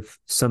you're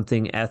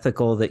something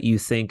ethical that you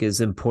think is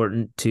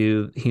important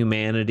to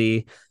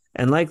humanity,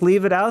 and like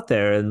leave it out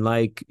there. And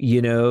like,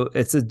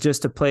 it's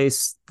just a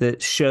place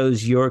that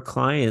shows your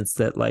clients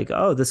that like,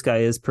 oh, this guy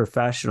is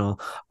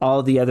professional.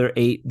 All the other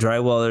 8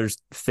 drywallers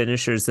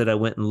finishers that I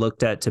went and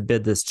looked at to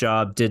bid this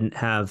job didn't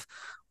have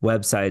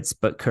websites,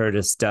 but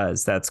Curtis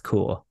does. That's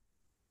cool.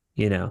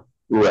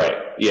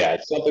 Right. Yeah.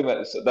 It's something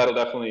that'll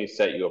definitely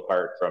set you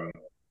apart from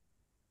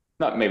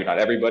maybe not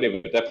everybody,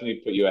 but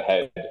definitely put you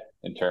ahead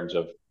in terms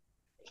of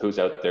who's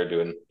out there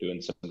doing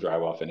some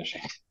drywall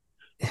finishing.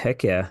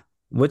 Heck yeah.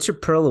 What's your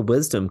pearl of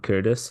wisdom,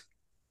 Curtis?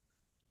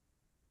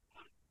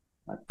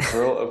 My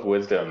pearl of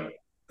wisdom.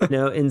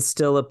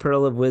 Instill a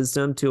pearl of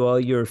wisdom to all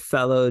your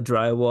fellow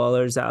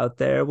drywallers out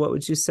there. What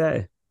would you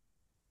say?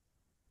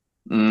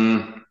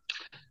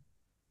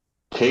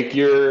 Take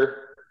your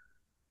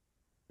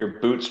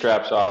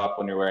bootstraps off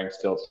when you're wearing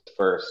stilts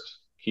first.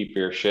 Keep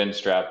your shin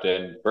strapped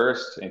in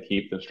first and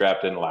keep them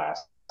strapped in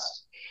last.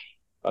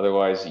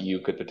 Otherwise, you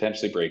could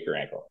potentially break your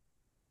ankle.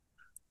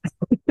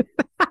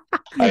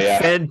 Why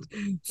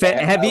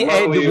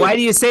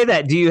do you say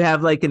that? Do you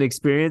have like an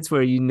experience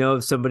where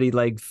of somebody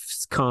like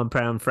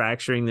compound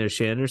fracturing their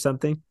shin or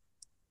something?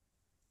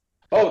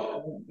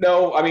 Oh,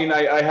 no. I mean,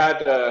 I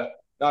had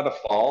not a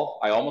fall.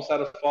 I almost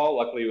had a fall.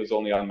 Luckily, it was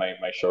only on my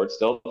short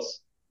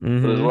stilts.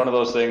 Mm-hmm. But it was one of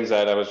those things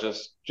that I was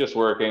just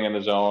working in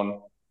the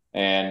zone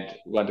and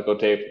went to go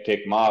take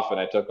them off, and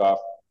I took off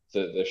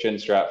the shin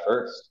strap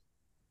first.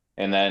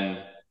 And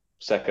then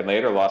second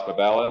later, lost my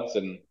balance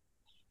and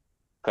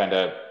kind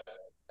of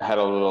had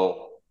a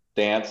little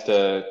dance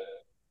to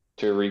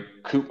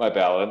recoup my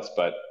balance,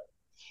 but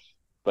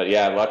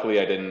yeah, luckily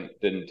I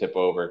didn't tip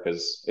over,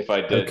 because if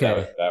I did,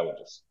 that would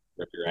just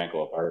rip your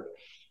ankle apart.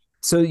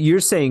 So you're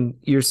saying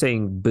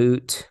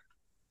boot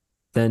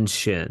then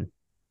shin,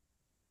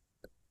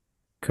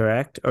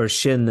 correct? Or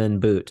shin then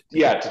boot?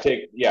 Yeah, to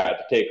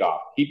take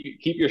off.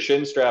 Keep your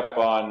shin strap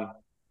on.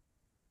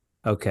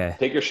 Okay.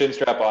 Take your shin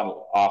strap on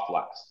off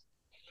last.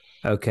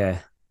 Okay.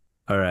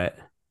 All right.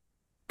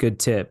 Good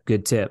tip.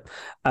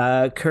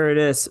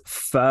 Curtis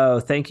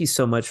Fach, thank you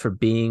so much for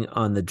being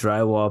on the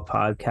Drywall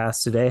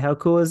podcast today. How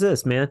cool is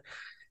this, man?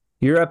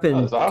 You're up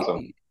in that's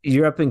awesome.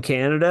 You're up in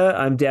Canada.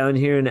 I'm down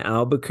here in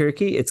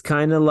Albuquerque. It's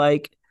kind of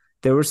like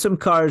there were some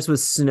cars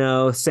with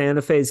snow.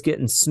 Santa Fe's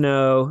getting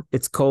snow.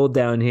 It's cold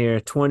down here.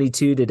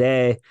 22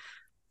 today.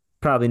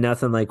 Probably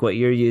nothing like what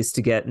you're used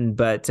to getting,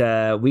 but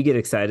we get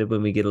excited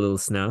when we get a little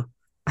snow.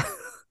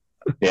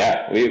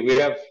 Yeah, we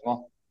have.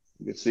 Well,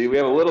 you can see we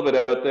have a little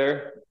bit out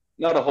there.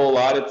 Not a whole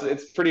lot.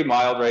 It's pretty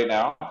mild right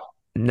now.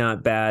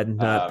 Not bad.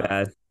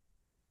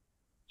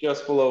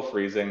 Just below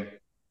freezing,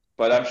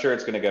 but I'm sure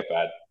it's going to get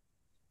bad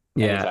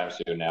anytime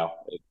soon now.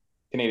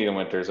 Canadian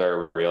winters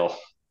are real.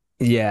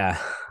 Yeah.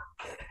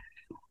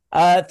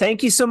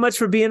 Thank you so much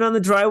for being on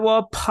the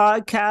Drywall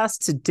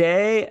podcast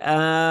today.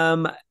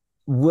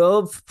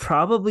 We'll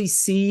probably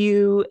see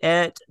you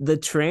at the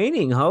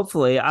training.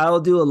 Hopefully, I'll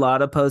do a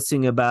lot of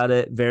posting about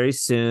it very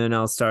soon.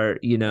 I'll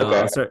start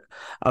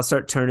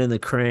turning the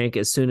crank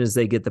as soon as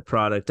they get the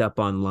product up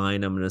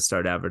online. I'm going to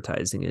start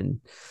advertising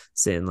and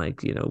saying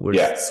like,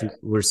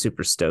 we're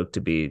super stoked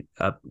to be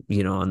up,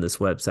 on this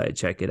website.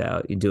 Check it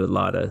out. You do a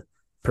lot of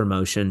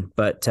promotion,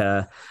 but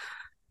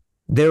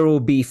there will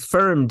be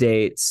firm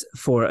dates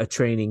for a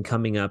training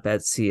coming up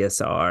at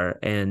CSR,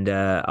 and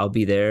I'll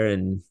be there.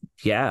 And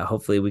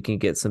hopefully we can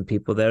get some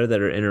people there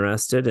that are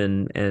interested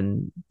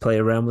and play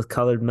around with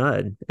colored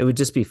mud. It would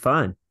just be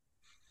fun.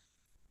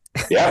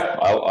 Yeah,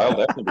 I'll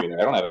definitely be there.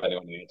 I don't have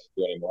anyone to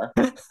do anymore.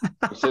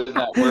 I'm sitting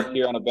at work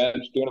here on a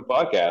bench doing a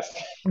podcast.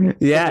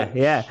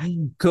 Yeah.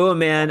 Cool,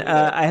 man.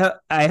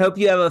 I hope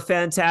you have a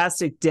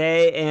fantastic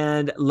day,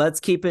 and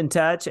let's keep in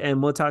touch,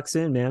 and we'll talk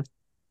soon, man.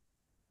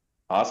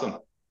 Awesome.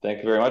 Thank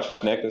you very much,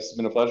 Nick. This has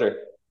been a pleasure.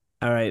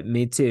 All right,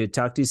 me too.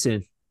 Talk to you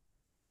soon.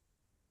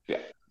 Yeah,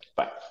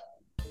 bye.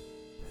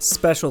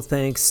 Special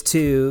thanks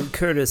to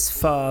Curtis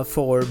Fach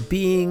for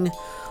being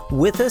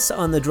with us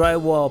on the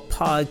Drywall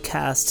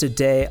podcast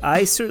today.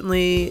 I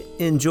certainly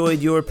enjoyed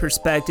your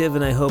perspective,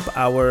 and I hope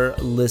our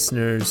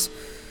listeners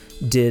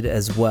did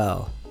as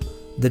well.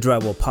 The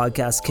Drywall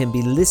podcast can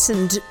be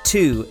listened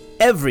to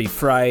every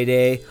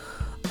Friday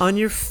on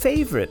your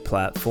favorite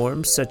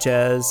platforms such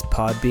as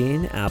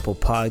Podbean, Apple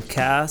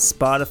Podcasts,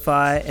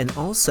 Spotify, and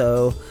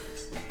also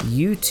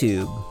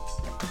YouTube.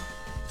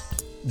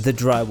 The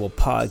Drywall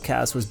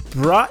podcast was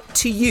brought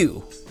to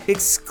you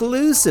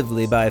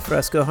exclusively by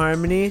Fresco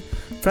Harmony.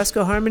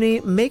 Fresco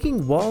Harmony,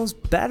 making walls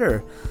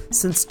better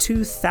since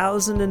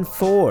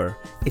 2004.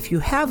 If you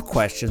have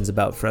questions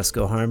about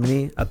Fresco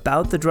Harmony,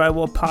 about the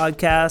Drywall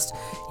podcast,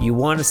 you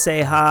want to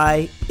say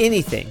hi,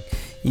 anything,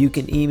 you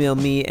can email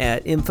me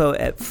at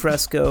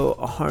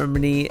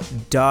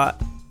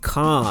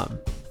info@frescoharmony.com.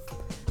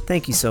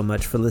 Thank you so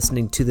much for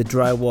listening to the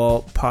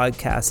Drywall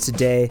podcast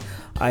today.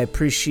 I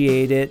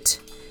appreciate it.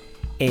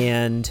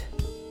 And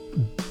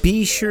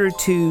be sure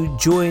to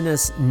join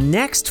us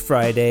next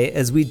Friday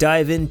as we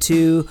dive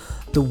into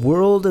the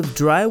world of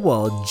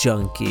drywall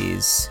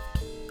junkies.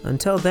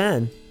 Until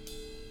then,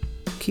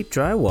 keep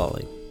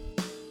drywalling.